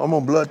 I'm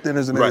on blood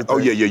thinners and everything. Oh,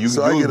 yeah. You use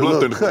blood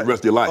thinners for the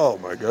rest of your life. Oh,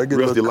 my God. I get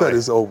a little cut,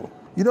 it's over.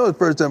 The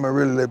first time I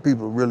really let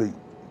people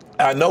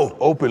I know.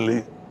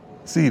 Openly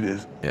see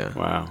this. Yeah.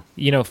 Wow.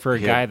 For a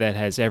guy that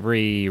has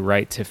every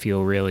right to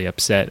feel really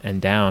upset and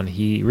down,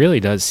 he really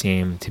does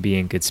seem to be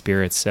in good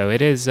spirits. So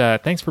it is,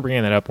 thanks for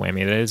bringing that up,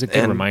 Whammy. That is a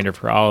good reminder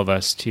for all of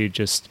us to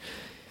just,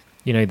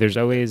 there's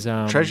always...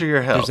 treasure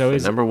your health, the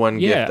number one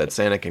gift that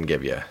Santa can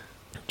give you.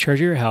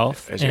 Treasure your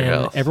health. Treasure your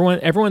health.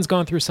 Everyone's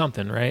gone through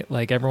something, right?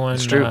 Like everyone...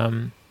 It's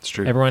true. It's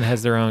true. Everyone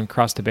has their own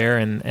cross to bear,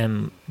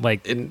 and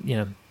that's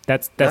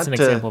an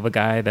example of a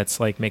guy that's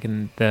like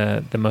making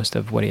the most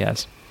of what he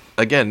has.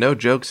 Again, no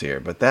jokes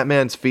here, but that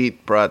man's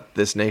feat brought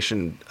this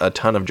nation a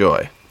ton of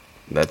joy.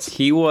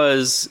 He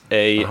was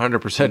a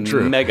 100%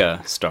 true.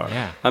 Mega star.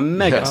 Yeah. A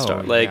mega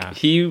star.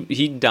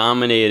 He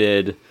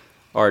dominated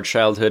our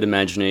childhood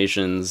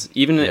imaginations.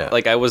 Even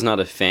I was not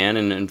a fan,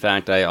 and in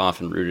fact I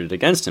often rooted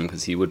against him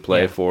because he would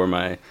play for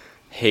my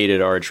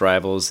hated arch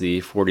rivals,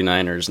 the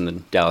 49ers and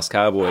the Dallas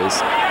Cowboys.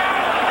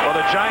 Well,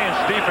 the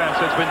Giants defense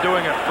has been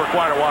doing it for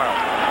quite a while.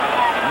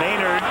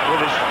 Maynard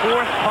with his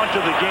 4th punt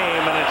of the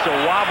game, and it's a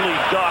wobbly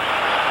duck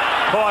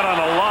caught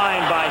on a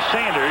line by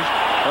Sanders.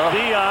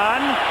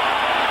 Dion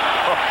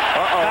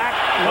back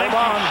when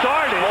he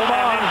started and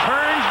then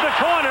turns the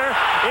corner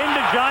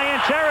into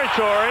Giant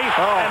territory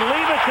and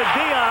leave it to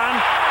Dion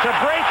to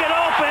break it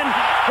open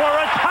for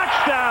a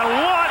touchdown.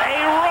 What a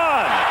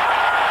run!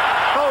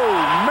 Oh,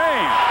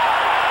 man.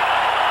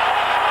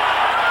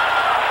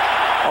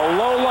 A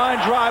low-line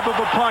drive of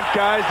a punt,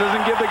 guys.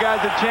 Doesn't give the guys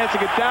a chance to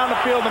get down the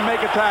field and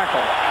make a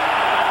tackle.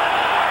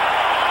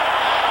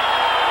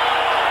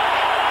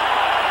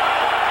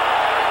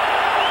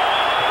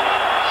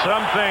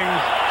 Some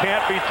things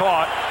can't be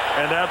taught,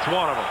 and that's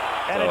one of them.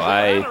 So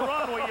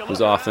I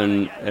was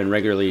often and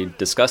regularly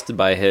disgusted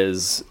by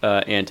his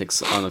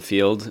antics on the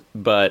field,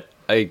 but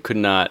I could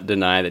not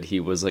deny that he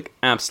was like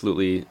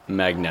absolutely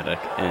magnetic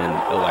and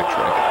electric.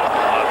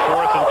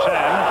 4th and 10.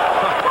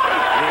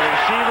 The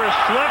receiver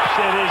slips.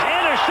 It is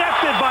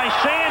intercepted by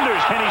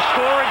Sanders. Can he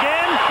score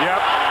again?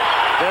 Yep.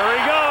 There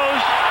he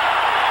goes.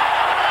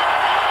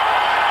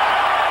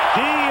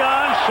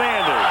 Deion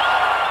Sanders.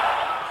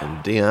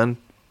 And Deion,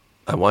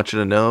 I want you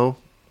to know,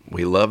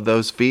 we love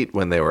those feet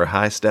when they were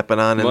high stepping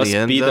on in the end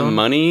zone. Must Be the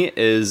Money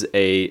is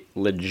a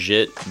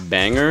legit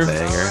banger.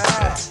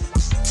 Yeah.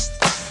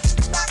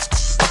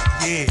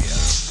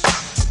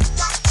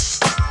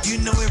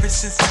 Ever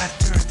since I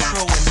turned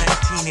pro in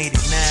 1989,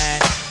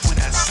 when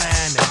I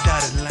signed the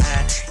dotted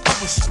line, it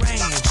was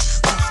strange.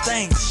 Those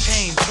things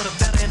changed for the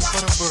better and for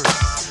the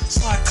worse.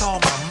 So I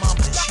called my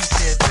mama and she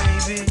said,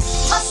 baby,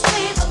 must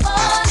be the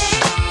money.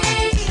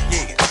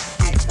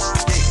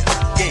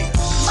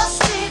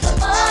 Must be the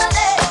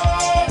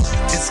money.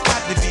 It's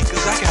got to be,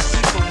 because I got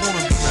people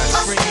wanna be my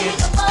friends.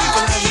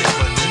 People I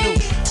never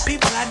knew.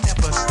 People I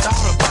never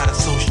thought about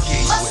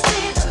associating with.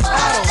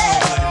 I don't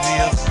know what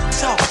it is.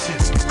 Talk to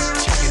me.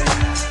 Check it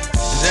out.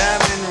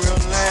 Diamond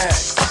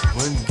relax.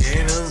 One game.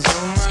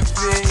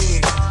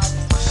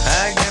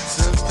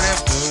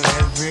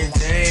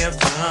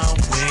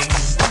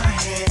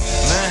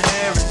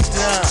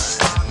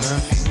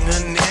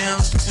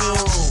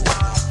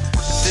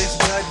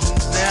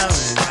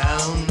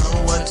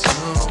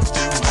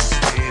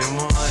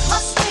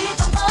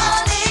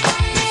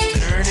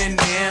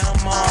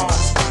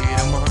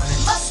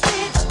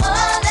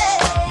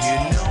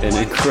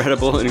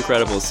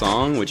 incredible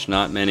song, which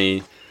not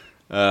many,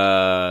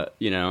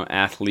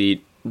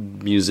 athlete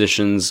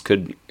musicians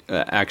could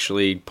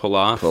actually pull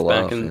off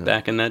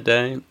back in that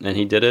day, and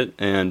he did it.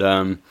 And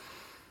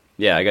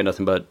I got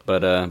nothing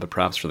but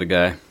props for the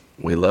guy.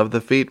 We love the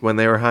feet when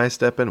they were high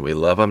stepping. We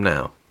love them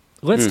now.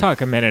 Let's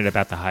talk a minute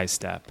about the high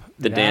step.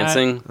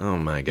 Dancing. Oh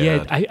my god.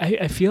 Yeah,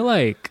 I feel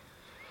like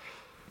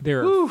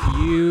there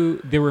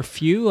were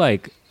few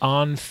like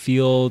on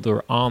field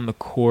or on the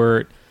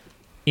court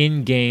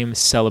in-game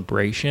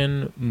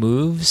celebration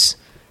moves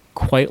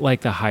quite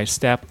like the high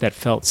step that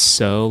felt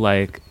so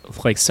like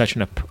such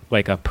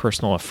a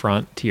personal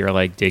affront to your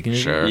like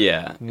dignity. Sure.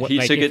 Yeah. He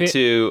took it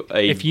to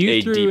a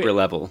deeper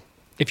level.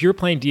 If you were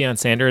playing Deion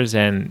Sanders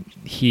and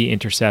he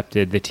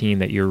intercepted the team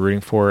that you were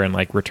rooting for and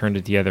like returned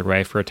it the other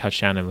way for a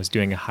touchdown and was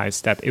doing a high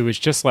step, it was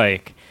just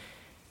like,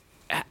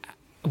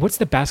 what's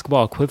the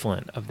basketball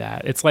equivalent of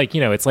that? It's like,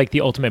 it's like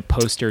the ultimate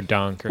poster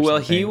dunk or something. Well,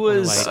 he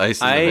was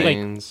ice in the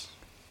veins.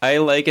 I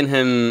liken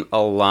him a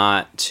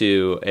lot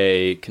to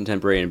a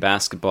contemporary in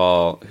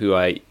basketball who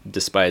I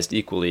despised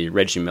equally,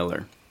 Reggie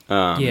Miller.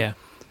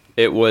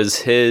 It was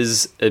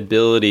his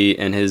ability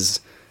and his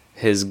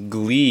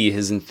glee,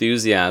 his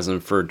enthusiasm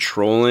for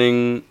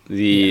trolling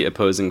the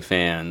opposing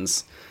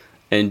fans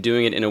and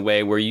doing it in a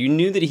way where you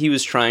knew that he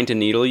was trying to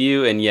needle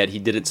you, and yet he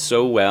did it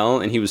so well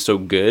and he was so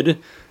good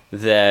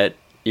that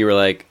you were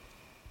like,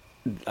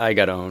 I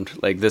got owned.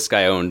 Like, this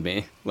guy owned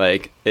me.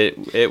 Like,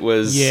 it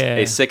was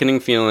a sickening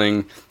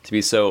feeling to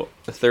be so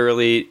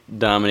thoroughly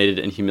dominated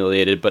and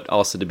humiliated, but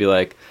also to be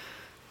like,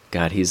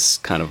 God, he's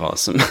kind of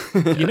awesome.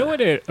 You know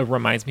what it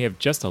reminds me of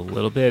just a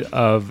little bit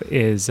of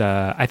is,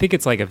 I think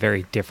it's like a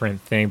very different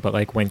thing, but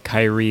like when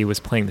Kyrie was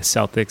playing the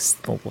Celtics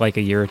like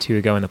a year or two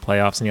ago in the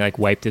playoffs and he like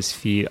wiped his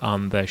feet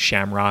on the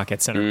Shamrock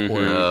at center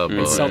court.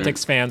 And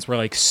Celtics fans were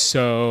like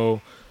so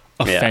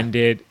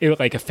offended. It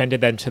like offended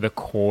them to the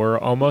core,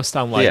 almost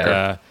on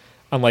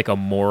like a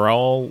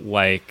moral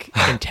like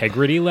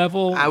integrity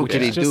level. How which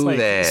could is he just do like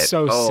that?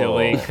 So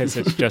silly because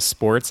it's just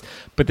sports.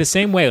 But the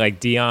same way,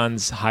 like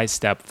Deion's high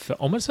step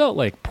almost felt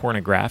like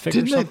pornographic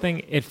or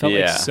something. It felt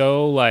like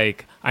so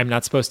like I'm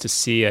not supposed to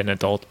see an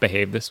adult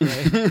behave this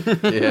way.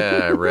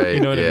 Yeah, right.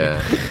 You know what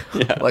I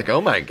mean? Like, oh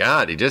my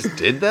God, he just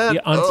did that?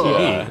 Yeah, on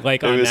TV.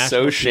 Like, on was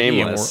national so TV,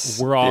 shameless.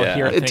 And we're all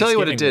here at It tell you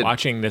what it Thanksgiving did.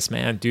 watching this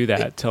man do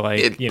that to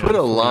like, It put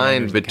a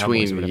line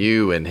between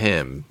you and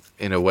him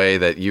in a way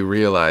that you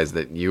realized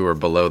that you were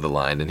below the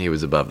line and he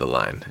was above the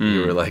line.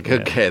 You were like,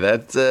 okay,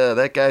 that's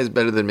that guy's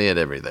better than me at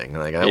everything.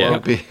 Like, I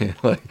won't be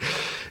like.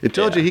 It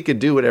told you he could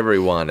do whatever he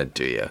wanted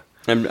to you.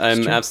 I'm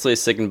absolutely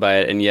sickened by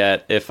it, and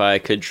yet if I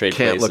could trade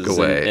places look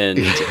away.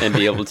 and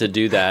be able to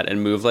do that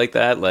and move like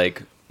that,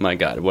 like, my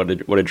God, what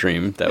a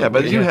dream that would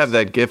but be. you have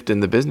that gift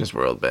in the business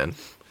world, Ben.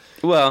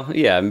 Well,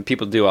 yeah, I mean,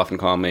 people do often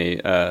call me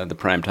the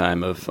prime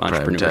time of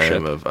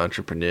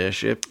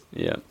entrepreneurship.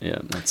 Yeah,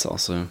 that's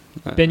also.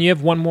 Ben, you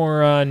have one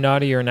more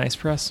naughty or nice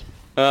for us?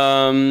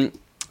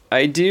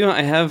 I do.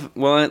 I have.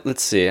 Well,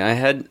 let's see. I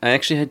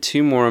actually had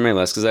two more on my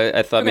list because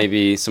I thought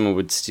maybe someone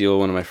would steal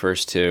one of my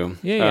first two.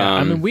 Yeah.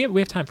 I mean, we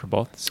have time for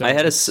both. So I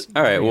had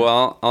all right.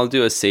 Well, I'll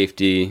do a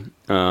safety.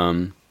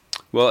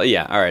 Well,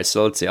 yeah. All right.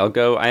 So let's see. I'll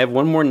go. I have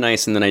one more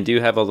nice, and then I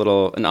do have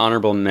an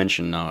honorable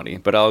mention naughty.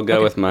 But I'll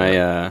go with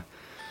my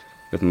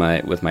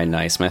with my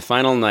nice. My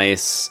final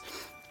nice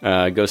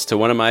goes to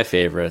one of my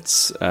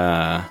favorites.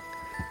 I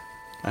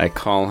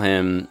call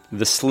him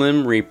the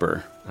Slim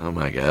Reaper. Oh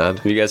my God!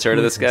 Have you guys heard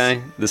of this guy?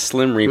 The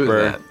Slim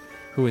Reaper.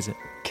 Who is it?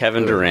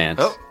 Kevin Durant.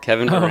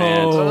 Kevin Durant.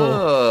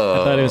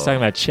 I thought he was talking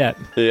about Chet.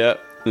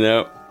 Yep.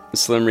 No.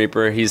 Slim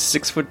Reaper. He's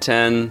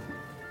 6'10",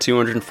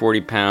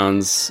 240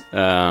 pounds.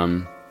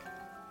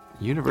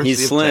 University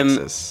he's of slim.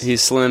 Texas.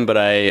 He's slim, but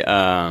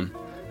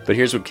but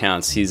here's what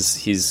counts.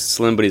 He's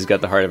slim, but he's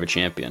got the heart of a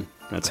champion.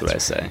 That's what I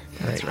say.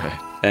 That's right.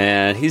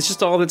 And he's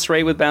just all that's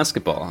right with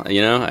basketball.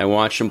 You know, I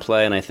watch him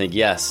play, and I think,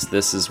 yes,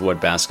 this is what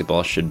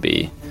basketball should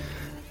be.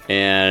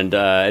 And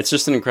it's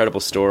just an incredible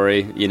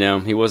story. You know,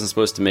 he wasn't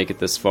supposed to make it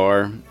this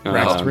far.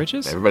 Rags to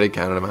riches? Everybody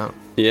counted him out.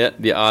 Yeah,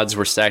 the odds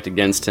were stacked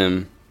against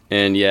him,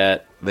 and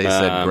yet They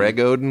said, Greg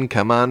Oden,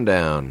 come on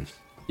down.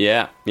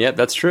 Yeah,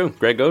 that's true.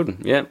 Greg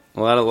Oden. Yeah,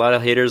 a lot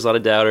of haters, a lot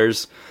of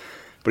doubters,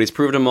 but he's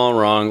proved them all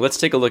wrong. Let's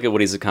take a look at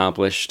what he's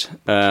accomplished.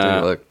 Let's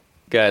take a look.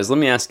 Guys, let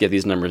me ask you if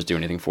these numbers do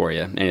anything for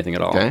you. Anything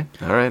at all. Okay,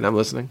 all right, I'm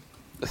listening.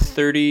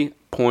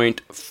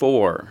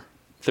 30.4.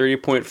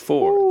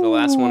 30.4. The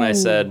last one I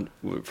said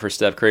for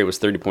Steph Curry was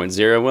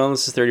 30.0. Well,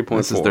 this is 30.4.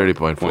 This is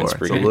 30.4. Points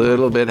per It's game. a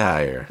little bit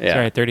higher.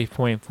 Yeah. Sorry,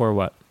 30.4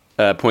 what?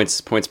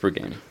 Points per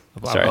game.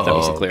 Sorry, that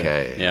wasn't clear.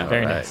 Okay. Yeah.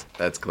 Very All nice.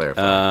 That's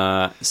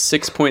clarified.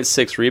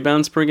 6.6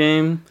 rebounds per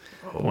game.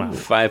 Wow.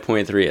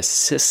 5.3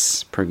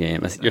 assists per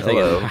game. You're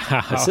thinking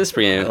assists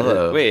per game.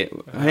 Hello. Wait,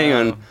 hang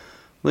on.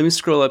 Let me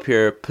scroll up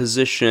here.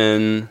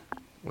 Position.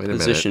 Wait a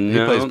Position.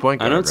 minute. He plays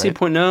point guard, I don't see right?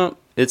 point. No,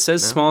 it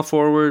says small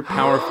forward,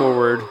 power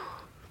forward.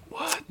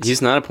 What?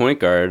 He's not a point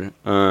guard.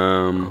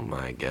 Oh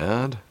my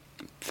God.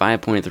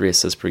 5.3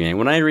 assists per game.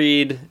 When I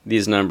read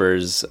these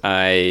numbers,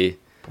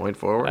 Point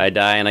forward. I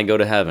die and I go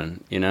to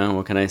heaven. You know,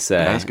 what can I say?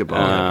 Basketball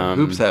heaven.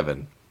 Hoops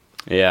heaven.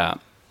 Yeah.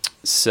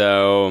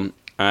 So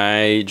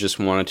I just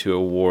wanted to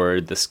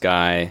award this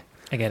guy.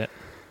 I get it.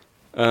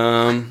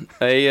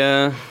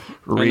 A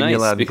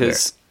nice,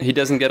 because he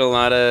doesn't get a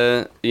lot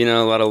of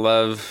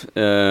love.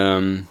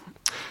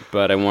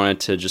 But I wanted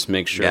to just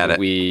make sure that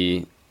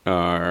we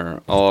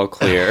are all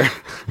clear.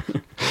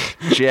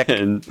 Check.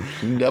 And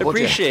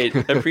appreciate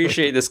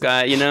this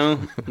guy.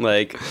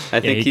 Like I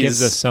think he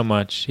gives us so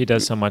much. He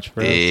does so much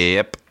for us.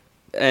 Yep.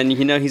 And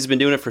he's been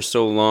doing it for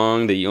so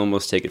long that you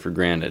almost take it for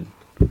granted.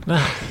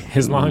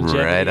 His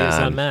longevity is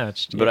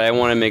unmatched. But I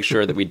want to make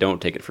sure that we don't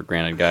take it for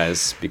granted,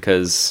 guys,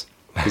 because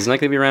he's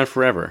not going to be around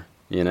forever,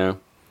 and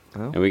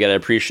we got to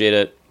appreciate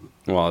it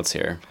while it's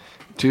here.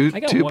 Two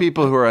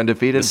people who are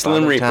undefeated: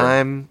 Slim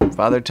Reaper.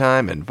 Father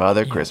Time, and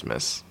Father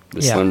Christmas.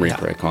 The Slim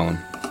Reaper, I call him.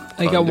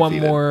 I got one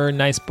more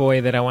nice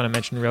boy that I want to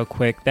mention real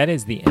quick. That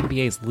is the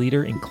NBA's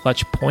leader in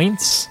clutch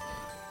points.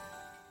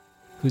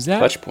 Who's that?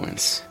 Clutch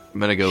points. I'm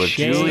gonna go with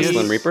Julius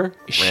Slim Reaper.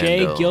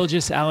 Shai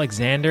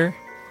Gilgeous-Alexander.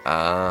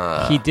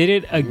 Ah. He did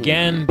it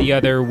again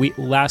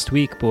last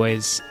week,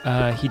 boys.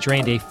 He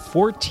drained a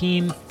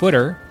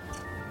 14-footer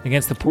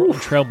against the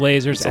Portland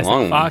Trailblazers as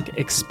the clock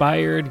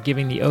expired,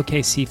 giving the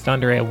OKC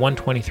Thunder a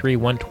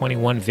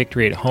 123-121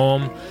 victory at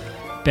home.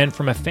 Ben,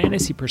 from a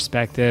fantasy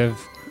perspective,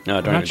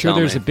 I'm not sure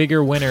there's a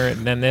bigger winner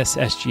than this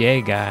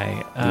SGA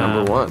guy.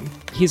 Number one.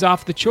 He's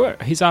off the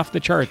He's off the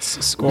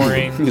charts,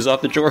 scoring. He's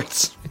off the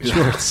jorts.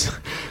 Shorts.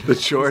 The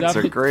shorts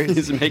are great.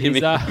 He's making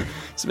me.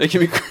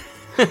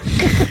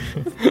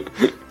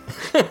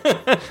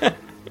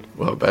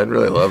 Well, Ben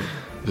really loved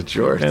the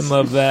shorts. Ben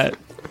loved that.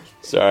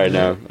 Sorry,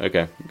 no.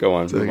 Okay, go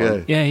on. It's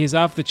okay. Yeah, he's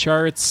off the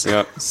charts,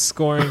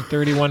 scoring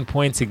 31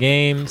 points a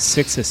game,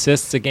 6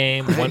 assists a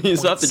game.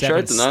 He's off the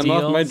charts, and I'm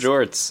off my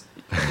jorts.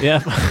 Yeah.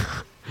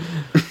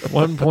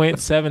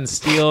 1.7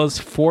 steals,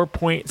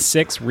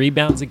 4.6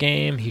 rebounds a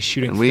game. He's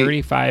shooting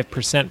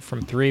 35%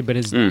 from three, but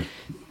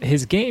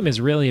his game is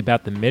really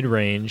about the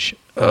mid-range.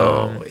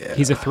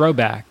 He's a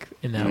throwback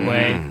in that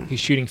way. He's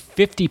shooting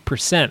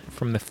 50%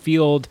 from the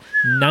field,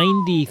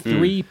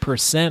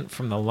 93%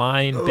 from the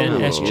line. Ben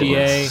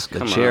SGA.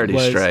 The charity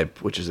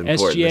stripe, which is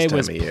important SGA this time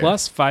was of year.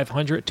 plus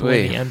 500 to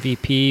win the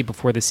MVP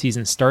before the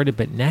season started,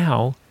 but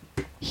now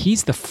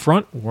he's the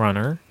front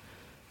runner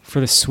for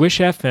the Swish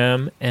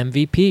FM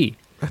MVP.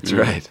 That's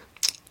right.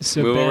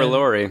 So move over,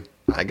 Laurie.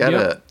 I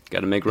gotta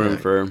make room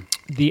for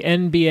the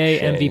NBA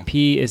Shai.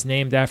 MVP is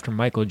named after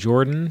Michael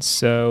Jordan.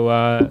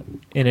 So,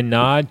 in a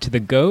nod to the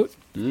GOAT,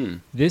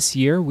 this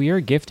year we are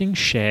gifting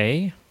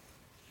Shai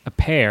a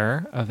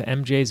pair of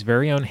MJ's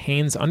very own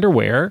Hanes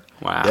underwear.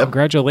 Wow! Yep.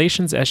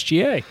 Congratulations,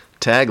 SGA.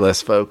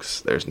 Tagless,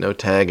 folks. There's no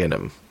tag in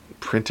them.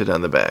 Printed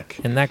on the back.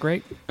 Isn't that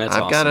great? That's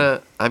I've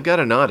got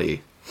a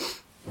naughty.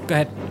 Go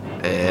ahead.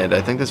 And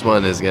I think this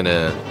one is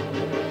gonna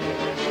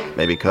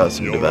maybe cause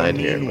some divide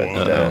here,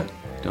 but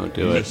don't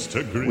do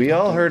it. We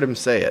all heard him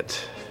say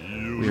it.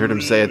 We heard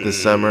him say it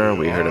this summer.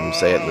 We heard him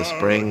say it in the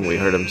spring. We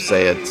heard him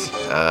say it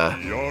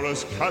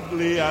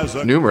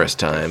numerous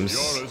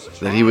times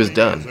that he was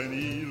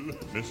done.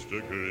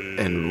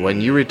 And when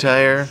you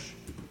retire,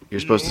 you're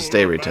supposed to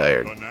stay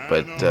retired.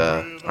 But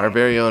our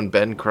very own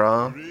Ben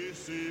Craw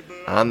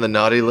on the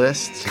naughty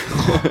list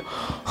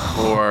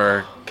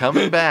for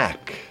coming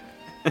back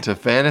to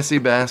fantasy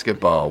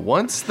basketball.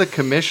 Once the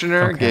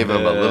commissioner gave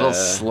him a little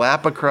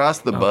slap across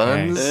the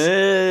buns,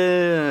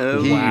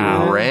 he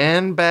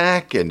ran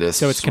back into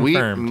sweet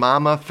confirmed.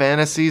 Mama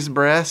Fantasy's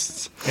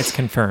breasts. It's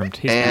confirmed.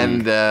 He's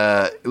and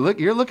look,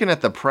 you're looking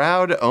at the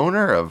proud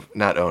owner of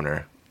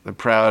the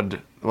proud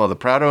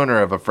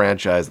owner of a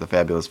franchise, the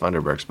Fabulous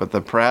Thunderbergs, but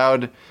the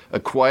proud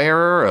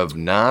acquirer of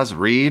Naz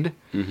Reid,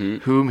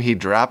 whom he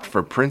dropped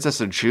for Princess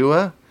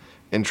Achua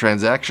in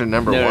transaction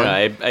number one.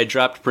 No, I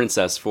dropped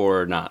Princess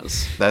for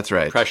Naz. That's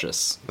right.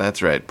 Precious.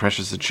 That's right.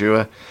 Precious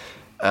Achua.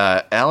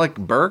 Alec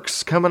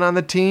Burks coming on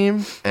the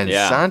team, and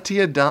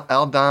Santi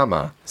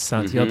Aldama.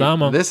 Santi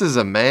Aldama. This is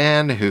a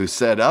man who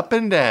said up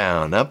and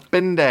down.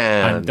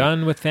 I'm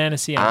done with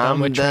fantasy. I'm done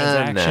with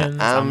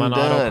transactions. I'm on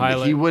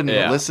autopilot. He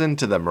wouldn't listen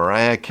to the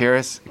Mariah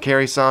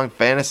Carey song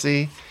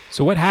Fantasy.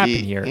 So what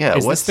happened here? Yeah,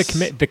 is this the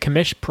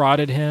commish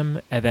prodded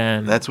him, and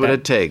then that's what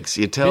it takes.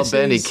 You tell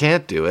Ben he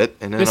can't do it,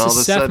 and then all of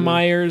a sudden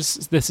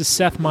This is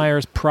Seth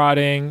Meyers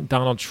prodding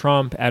Donald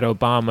Trump at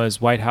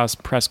Obama's White House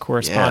press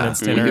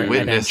correspondence dinner,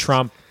 and then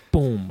Trump,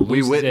 boom.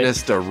 We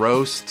witnessed a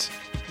roast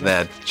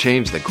that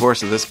changed the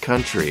course of this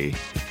country.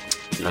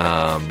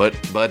 But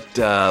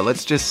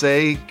let's just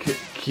say,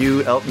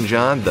 cue Elton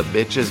John, the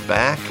bitch is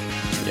back.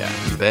 Yeah.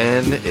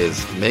 Ben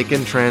is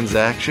making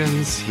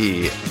transactions.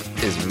 He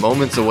is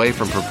moments away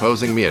from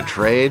proposing me a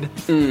trade.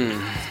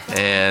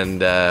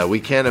 And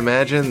we can't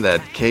imagine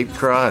that Kate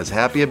Craw is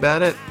happy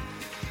about it.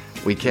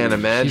 We can't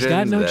imagine. She's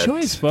got no that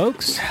choice,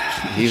 folks.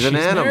 He's an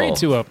animal. Married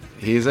to him.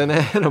 He's an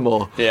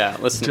animal. Yeah,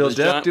 listen. Till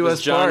death do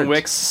us John part.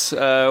 Wick's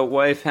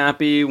wife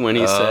happy when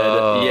he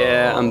said,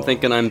 "Yeah, I'm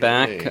thinking I'm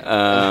back"?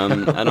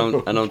 I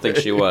don't think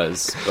she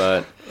was,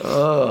 but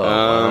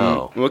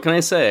what can I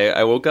say?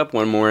 I woke up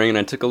one morning and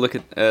I took a look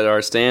at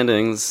our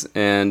standings,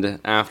 and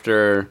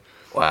after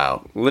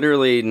Wow.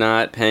 Literally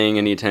not paying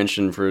any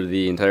attention for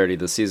the entirety of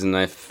the season.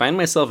 I find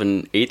myself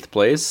in 8th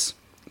place.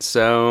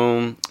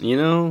 So, a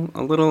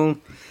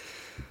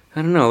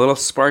little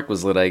spark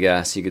was lit, I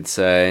guess you could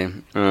say.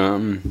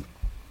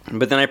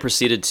 But then I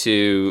proceeded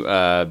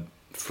to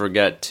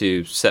forget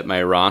to set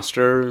my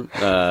roster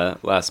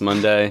last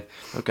Monday.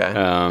 Okay.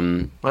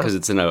 Because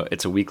it's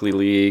a weekly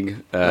league.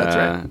 That's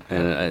right.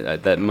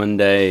 And that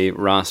Monday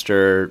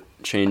roster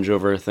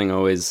changeover thing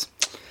always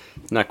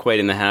not quite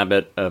in the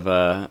habit of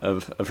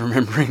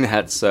remembering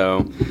that.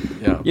 So,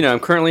 I'm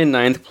currently in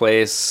 9th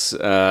place.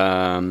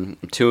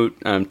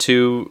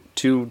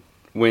 Two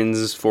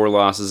wins, 4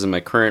 losses in my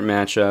current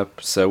matchup.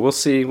 So we'll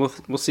see.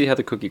 We'll see how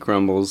the cookie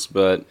crumbles,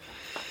 but.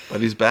 But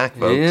he's back,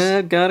 folks.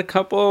 Yeah, got a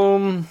couple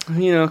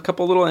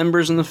little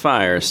embers in the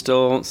fire.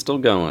 Still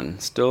going.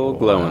 Still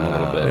glowing a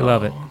little bit. We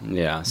love it.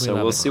 Yeah, so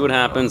we'll see what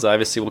happens.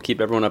 Obviously, we'll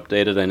keep everyone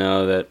updated. I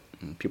know that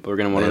people are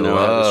going to want to know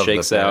how this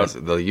shakes out.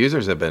 The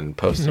users have been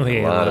posting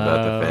a lot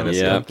about the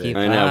fantasy update.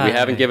 I know. We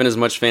haven't given as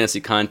much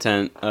fantasy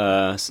content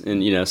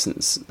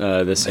since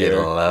this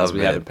year as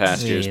we have in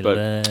past years.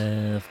 But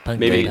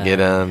maybe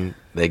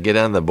they get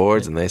on the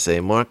boards and they say,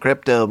 more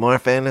crypto, more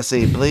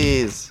fantasy,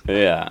 please.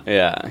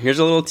 Yeah. Here's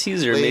a little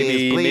teaser.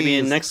 Please. Maybe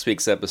in next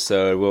week's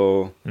episode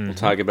we'll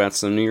talk about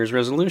some New Year's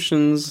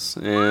resolutions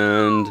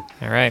and.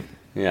 All right.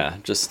 Yeah,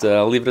 just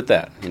I'll leave it at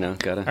that.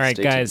 Gotta. All right,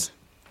 stay guys. tuned.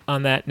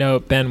 On that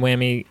note, Ben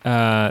Whammy,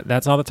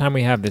 that's all the time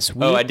we have this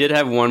week. Oh, I did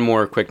have one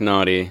more quick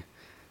naughty.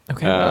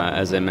 Okay.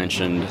 As I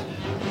mentioned.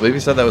 I believe you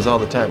said that was all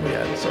the time we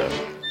had, so.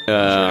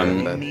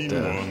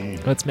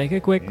 Let's make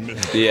it quick.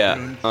 Yeah.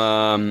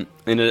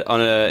 In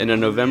a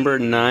November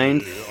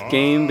 9th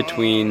game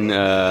between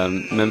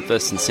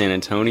Memphis and San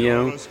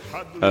Antonio,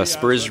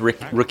 Spurs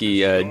rookie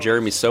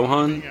Jeremy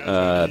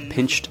Sohan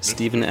pinched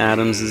Steven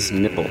Adams'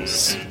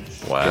 nipples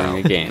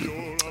during a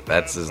game.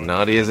 That's as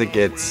naughty as it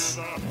gets.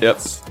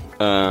 Yep.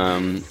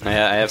 I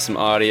have some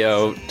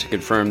audio to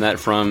confirm that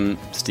from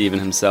Steven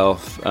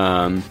himself.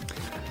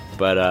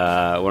 But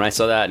when I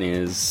saw that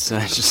news,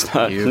 I just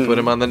thought... You put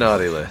him on the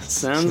naughty list.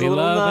 Sounds a little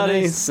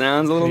naughty.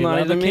 Sounds a little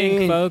naughty to me.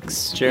 Kink,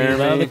 folks. Jeremy.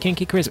 We love a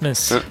kinky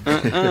Christmas.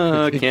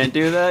 Can't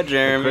do that,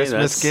 Jeremy. A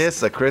Christmas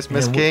kiss, a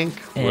Christmas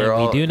kink. And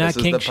we do not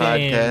kink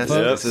shame,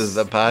 folks. This is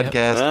the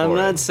podcast I'm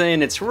not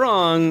saying it's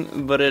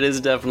wrong, but it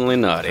is definitely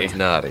naughty. It's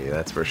naughty,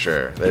 that's for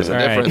sure. There's a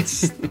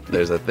difference.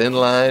 There's a thin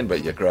line,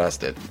 but you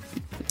crossed it.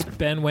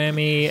 Ben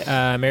Whammy,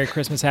 Merry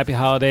Christmas, Happy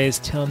Holidays.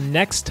 Till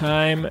next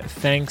time,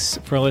 thanks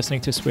for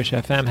listening to Swish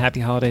FM. Happy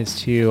Holidays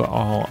to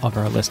all of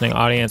our listening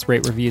audience.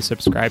 Rate, review,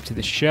 subscribe to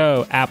the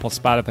show. Apple,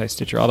 Spotify,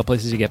 Stitcher, all the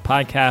places you get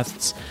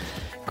podcasts.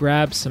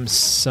 Grab some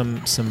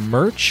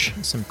merch,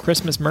 some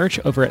Christmas merch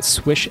over at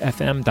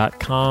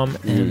swishfm.com.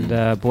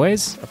 And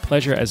boys, a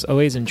pleasure as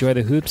always. Enjoy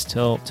the hoops.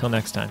 Till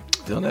next time.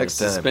 Till next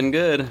time. It's been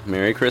good.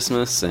 Merry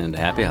Christmas and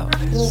Happy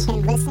Holidays. You've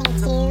been listening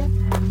to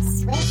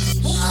Swish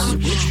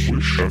FM.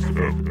 Swish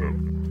FM.